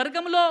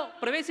స్వర్గంలో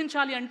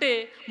ప్రవేశించాలి అంటే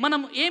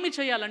మనం ఏమి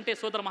చేయాలంటే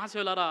సోదర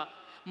మహాశివులారా,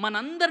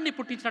 మనందరినీ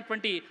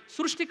పుట్టించినటువంటి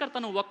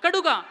సృష్టికర్తను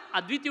ఒక్కడుగా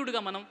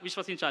అద్వితీయుడుగా మనం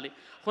విశ్వసించాలి.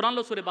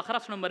 ఖురాన్లో సూర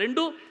బఖరా నంబర్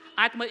 2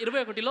 ఆయత్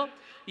 21లో,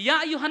 యా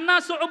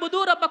అయ్యుహన్నాసు ఉబుదూ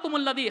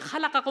రబ్బకుముల్లదీ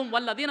ఖలకకుం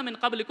వల్లదీన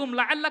మిన్ కబ్లికుం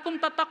లఅల్లకుం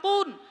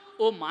తత్తఖూన్.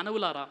 ఓ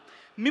మానవులారా,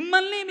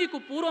 మిమ్మల్ని మీకు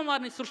పూర్వం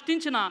వారిని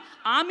సృష్టించిన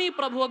ఆమీ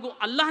ప్రభువుకు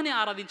అల్లాహ్ని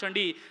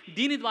ఆరాధించండి,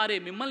 దీని ద్వారా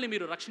మిమ్మల్ని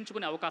మీరు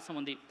రక్షించుకునే అవకాశం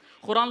ఉంది.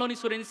 ఖురాన్లోని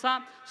సూర నిసా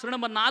సూర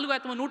నంబర్ 4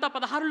 ఆయత్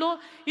 116లో,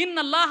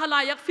 ఇన్నల్లాహ లా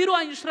యగ్ఫిరు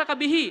అన్ యుష్రక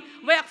బిహి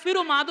వ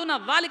యగ్ఫిరు మా దూన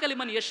జాలిక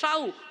లిమన్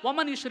యషాఉ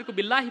వమన్ యుష్రికు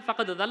బిల్లాహి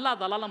ఫఖద్ దల్లా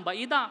దలాలం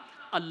బఈదా.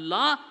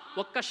 అల్లాహ్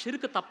ఒక్క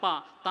షిర్క్ తప్ప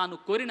తాను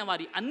కోరిన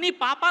వారి అన్ని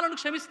పాపాలను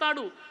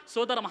క్షమిస్తాడు.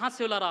 సోదర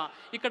మహాశివులారా,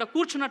 ఇక్కడ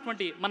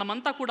కూర్చున్నటువంటి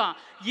మనమంతా కూడా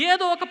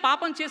ఏదో ఒక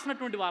పాపం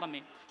చేసినటువంటి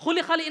వారమే.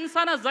 ఖులిఖల్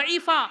ఇన్సాన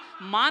జఈఫా,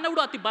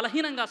 మానవుడు అతి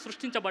బలహీనంగా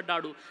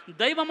సృష్టించబడ్డాడు.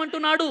 దైవం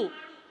అంటున్నాడు,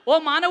 ఓ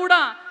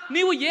మానవుడా,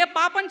 నీవు ఏ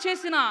పాపం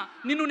చేసినా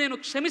నిన్ను నేను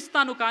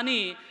క్షమిస్తాను, కానీ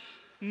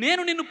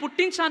నేను నిన్ను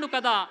పుట్టించాను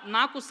కదా,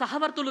 నాకు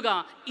సహవర్తులుగా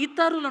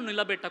ఇతరులను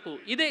నిలబెట్టకు.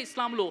 ఇదే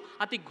ఇస్లాంలో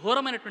అతి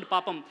ఘోరమైనటువంటి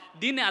పాపం.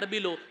 దీన్నే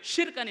అరబీలో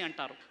షిర్క్ అని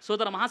అంటారు.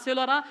 సోదర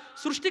మహాశివులారా,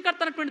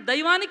 సృష్టికర్త అయినటువంటి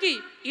దైవానికి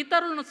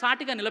ఇతరులను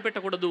సాటిగా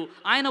నిలబెట్టకూడదు.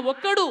 ఆయన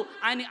ఒక్కడు,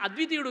 ఆయన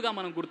అద్వితీయుడుగా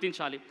మనం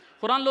గుర్తించాలి.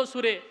 ఖురాన్లో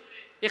సూరే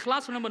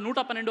ఇఖ్లాస్ నంబర్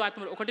 112 ఆయత్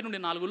 1 నుండి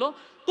 4లో,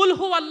 కుల్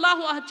హు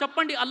అల్లాహు అహద్,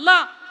 చెప్పండి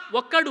అల్లాహ్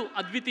ఒక్కడు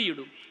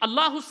అద్వితీయుడు.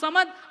 అల్లాహు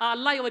సమద్, ఆ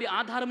అల్లాహ్ ఎవరి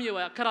ఆధారం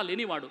అక్కరా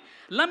లేనివాడు.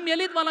 లం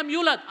యలిద్ వలం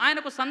యూలద్,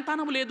 ఆయనకు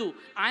సంతానము లేదు,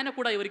 ఆయన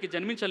కూడా ఎవరికి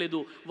జన్మించలేదు.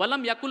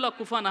 వలం యకుల్ల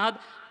కుఫన్ అహద్,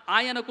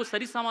 ఆయనకు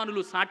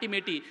సరిసమానులు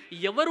సాటిమేటి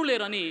ఎవరు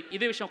లేరని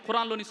ఇదే విషయం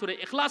ఖురాన్లోని సూర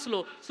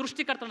ఇఖ్లాస్లో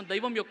సృష్టికర్తన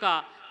దైవం యొక్క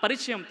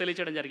పరిచయం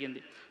తెలియజేయడం జరిగింది.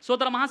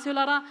 సోదర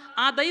మహాశివులారా,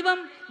 ఆ దైవం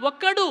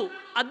ఒక్కడు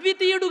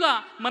అద్వితీయుడుగా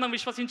మనం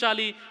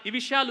విశ్వసించాలి. ఈ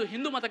విషయాలు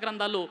హిందూ మత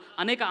గ్రంథాల్లో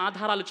అనేక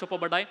ఆధారాలు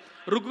చెప్పబడ్డాయి.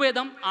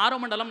 ఋగ్వేదం 6వ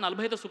మండలం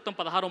 45వ సూక్తం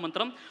 16వ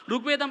మంత్రం,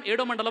 ఋగ్వేదం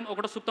 7వ మండలం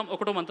 1వ సూక్తం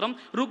 1వ మంత్రం,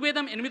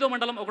 ఋగ్వేదం 8వ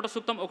మండలం 1వ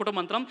సూక్తం 1వ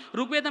మంత్రం,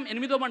 ఋగ్వేదం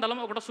 8వ మండలం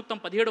 1వ సూక్తం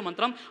 17వ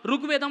మంత్రం,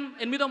 ఋగ్వేదం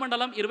 8వ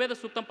మండలం 20వ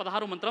సూక్తం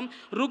 16వ మంత్రం,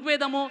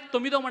 ఋగ్వేదము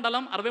 9వ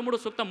మండలం 63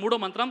 సూక్తం 3వ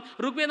మంత్రం,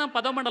 ఋగ్వేదం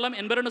 10వ మండలం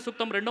 82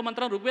 సూక్తం 2వ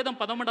మంత్రం, ఋగ్వేదం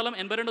 10వ మండలం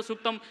 82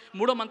 సూక్తం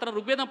 3వ మంత్రం,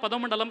 ఋగ్వేదం 10వ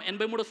మండలం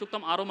 83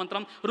 సూక్తం 6వ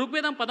మంత్రం,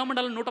 ఋగ్వేదం 10వ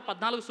మండలం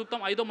 114 సూక్తం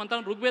 5వ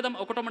మంత్రం, ఋగ్వేదం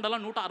 1వ మండలం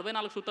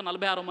 164 సూక్తం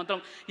 46వ మంత్రం,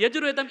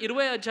 యజుర్వేదం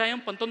 20వ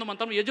అధ్యాయం 19వ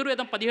మంత్రం,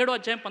 యజుర్వేదం 17వ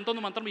అధ్యాయం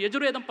 19వ మంత్రం,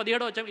 యజుర్వేదం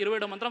 17వ అధ్యాయం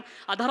 27వ మంత్రం,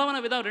 అధర్వణ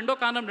వేదం 2వ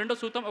కాండం 2వ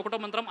సూక్తం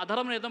 1వ మంత్రం,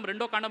 అధర్వణ వేదం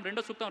 2వ కాండం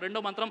 2వ సూక్తం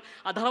 2వ మంత్రం,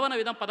 అధర్వణ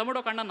వేదం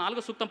 13వ కాండం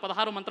 4వ సూక్తం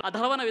 16వ మంత్రం,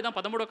 అధర్వణ వేదం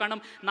 13వ కాండం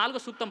 4వ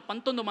సూక్తం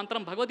 19వ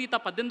మంత్రం, భగవద్గీత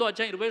 18వ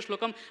అధ్యాయం 20వ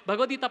శ్లోకం,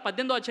 భగవద్గీత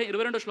 18వ అధ్యాయం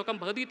 22వ శ్లోకం,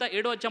 భగవద్గీత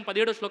 7వ అధ్యాయం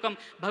 17వ శ్లోకం,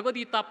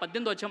 భగవద్గీత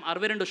 18వ అధ్యాయం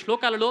 62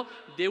 శ్లోకాలలో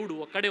దేవుడు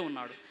ఒక్కడే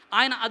ఉన్నాడు.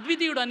 ఆయన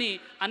అద్వితీయుడని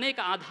అనేక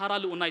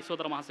ఆధారాలు ఉన్నాయి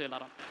సోదర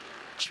మహాశయులారా.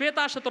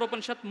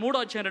 శ్వేతాశతరోపనిషత్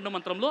 3వ అధ్యాయం 2వ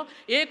మంత్రంలో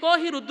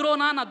ఏకోహి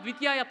రుద్రోనా న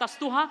ద్వితీయ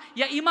తస్తుహ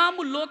య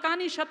ఇమాము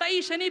లోకాని శతై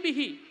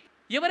శనిభిహి,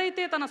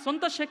 ఎవరైతే తన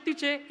సొంత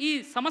శక్తిచే ఈ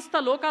సమస్త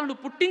లోకాలను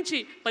పుట్టించి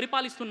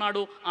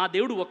పరిపాలిస్తున్నాడో ఆ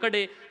దేవుడు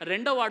ఒక్కడే,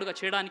 రెండో వాడుగా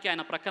చేయడానికి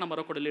ఆయన ప్రక్కన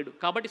మరొకడు లేడు.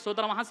 కాబట్టి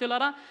సోదర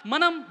మహాశయులారా,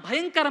 మనం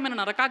భయంకరమైన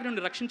నరకాగ్ని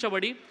నుండి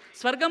రక్షించబడి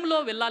స్వర్గంలో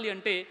వెళ్ళాలి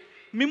అంటే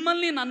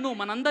మిమ్మల్ని నన్ను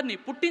మనందరినీ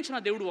పుట్టించిన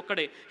దేవుడు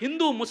ఒక్కడే.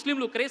 హిందూ,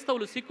 ముస్లింలు,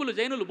 క్రైస్తవులు, సిక్కులు,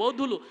 జైనులు,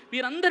 బౌద్ధులు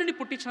వీరందరినీ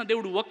పుట్టించిన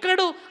దేవుడు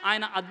ఒక్కడు,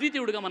 ఆయన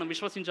అద్వితీయుడుగా మనం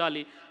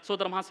విశ్వసించాలి.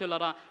 సోదర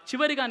మహాశయులారా,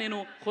 చివరిగా నేను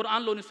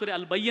ఖురాన్లోని సూర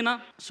అల్ బయ్యినా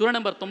సూర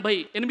నెంబర్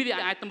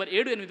 98 ఆయత్ నెంబర్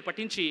 7-8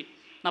 పఠించి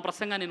నా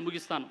ప్రసంగాన్ని నేను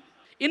ముగిస్తాను.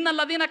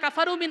 ఇన్నల్లదీన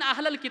కఫరు మిన్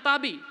అహ్లల్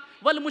కితాబి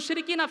వల్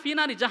ముష్రికీన ఫీ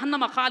నారి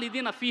జహన్నమ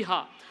ఖాలిదీన ఫీహా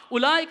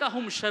ఉలాయిక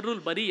హుమ్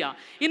షర్రుల్ బరియా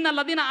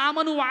ఇన్నల్లదీన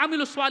ఆమను వ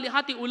అమిలు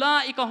స్వాలిహాతి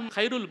ఉలాయిక హుమ్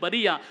ఖైరుల్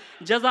బరియా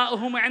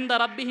జజాఉహుమ్ ఇంద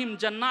రబ్బిహిం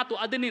జన్నాతు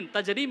అద్నిన్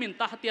తజ్రీ మిన్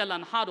తహతిహల్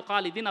అన్హారు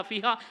ఖాలిదీన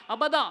ఫీహా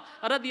అబదా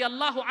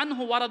రదియల్లాహు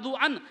అన్హు వరదు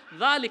అన్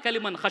జాలిక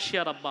లిమన్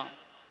ఖష్య రబ్బా.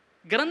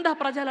 గ్రంథ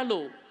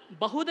ప్రజలలో,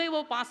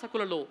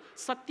 బహుదైవోపాసకులలో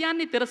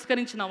సత్యాన్ని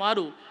తిరస్కరించిన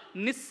వారు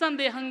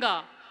నిస్సందేహంగా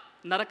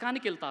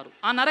నరకానికి వెళ్తారు.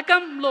 ఆ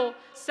నరకంలో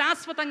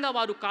శాశ్వతంగా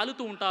వారు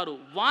కాలుతూ ఉంటారు.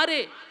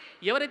 వారే,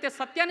 ఎవరైతే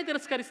సత్యాన్ని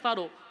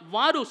తిరస్కరిస్తారో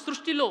వారు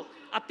సృష్టిలో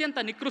అత్యంత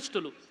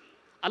నికృష్టులు.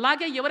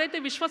 అలాగే ఎవరైతే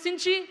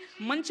విశ్వసించి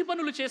మంచి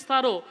పనులు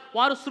చేస్తారో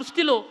వారు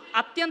సృష్టిలో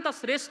అత్యంత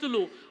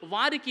శ్రేష్ఠులు.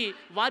 వారికి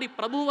వారి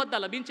ప్రభువు వద్ద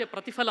లభించే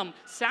ప్రతిఫలం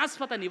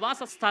శాశ్వత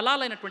నివాస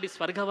స్థలాలైనటువంటి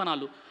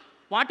స్వర్గవనాలు.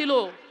 వాటిలో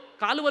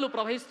కాలువలు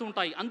ప్రవహిస్తూ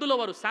ఉంటాయి, అందులో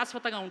వారు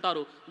శాశ్వతంగా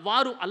ఉంటారు.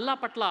 వారు అల్లా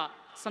పట్ల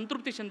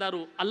సంతృప్తి చెందారు,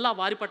 అల్లా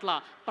వారి పట్ల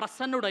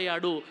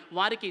ప్రసన్నుడయ్యాడు,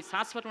 వారికి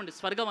శాశ్వతమైన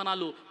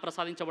స్వర్గవనాలు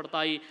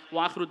ప్రసాదించబడతాయి.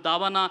 వాఖిరు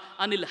దావానా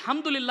అనిల్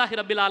హమ్దులిల్లాహి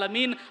రబ్బిల్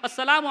ఆలమీన్.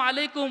 అస్సలాము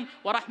అలైకుం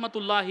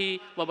వరహ్మతుల్లాహి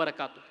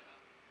వబరకాతు.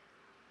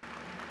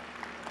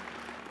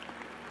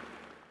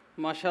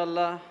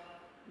 మాషాల్లా,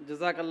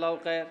 జజాకల్లాహు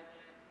ఖైర్.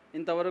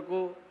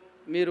 ఇంతవరకు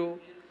మీరు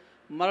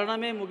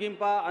మరణమే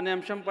ముగింప అనే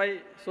అంశంపై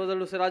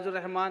సోదరుడు సిరాజుర్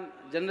రెహమాన్,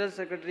 జనరల్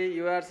సెక్రటరీ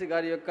యూఆర్సీ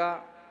గారి యొక్క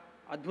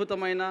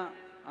అద్భుతమైన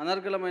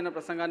అనర్గళమైన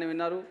ప్రసంగాన్ని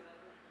విన్నారు.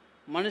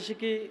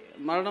 మనిషికి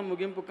మరణం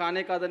ముగింపు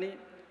కానే కాదని,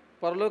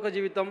 పరలోక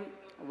జీవితం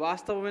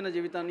వాస్తవమైన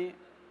జీవితాన్ని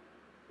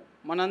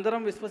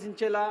మనందరం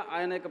విశ్వసించేలా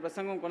ఆయన యొక్క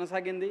ప్రసంగం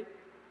కొనసాగింది.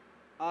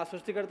 ఆ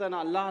సృష్టికర్త అయిన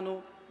అల్లాహను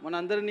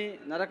మనందరినీ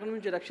నరకం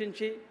నుంచి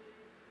రక్షించి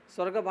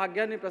స్వర్గ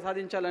భాగ్యాన్ని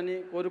ప్రసాదించాలని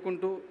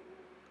కోరుకుంటూ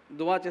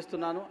దువా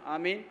చేస్తున్నాను.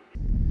 ఆమీన్.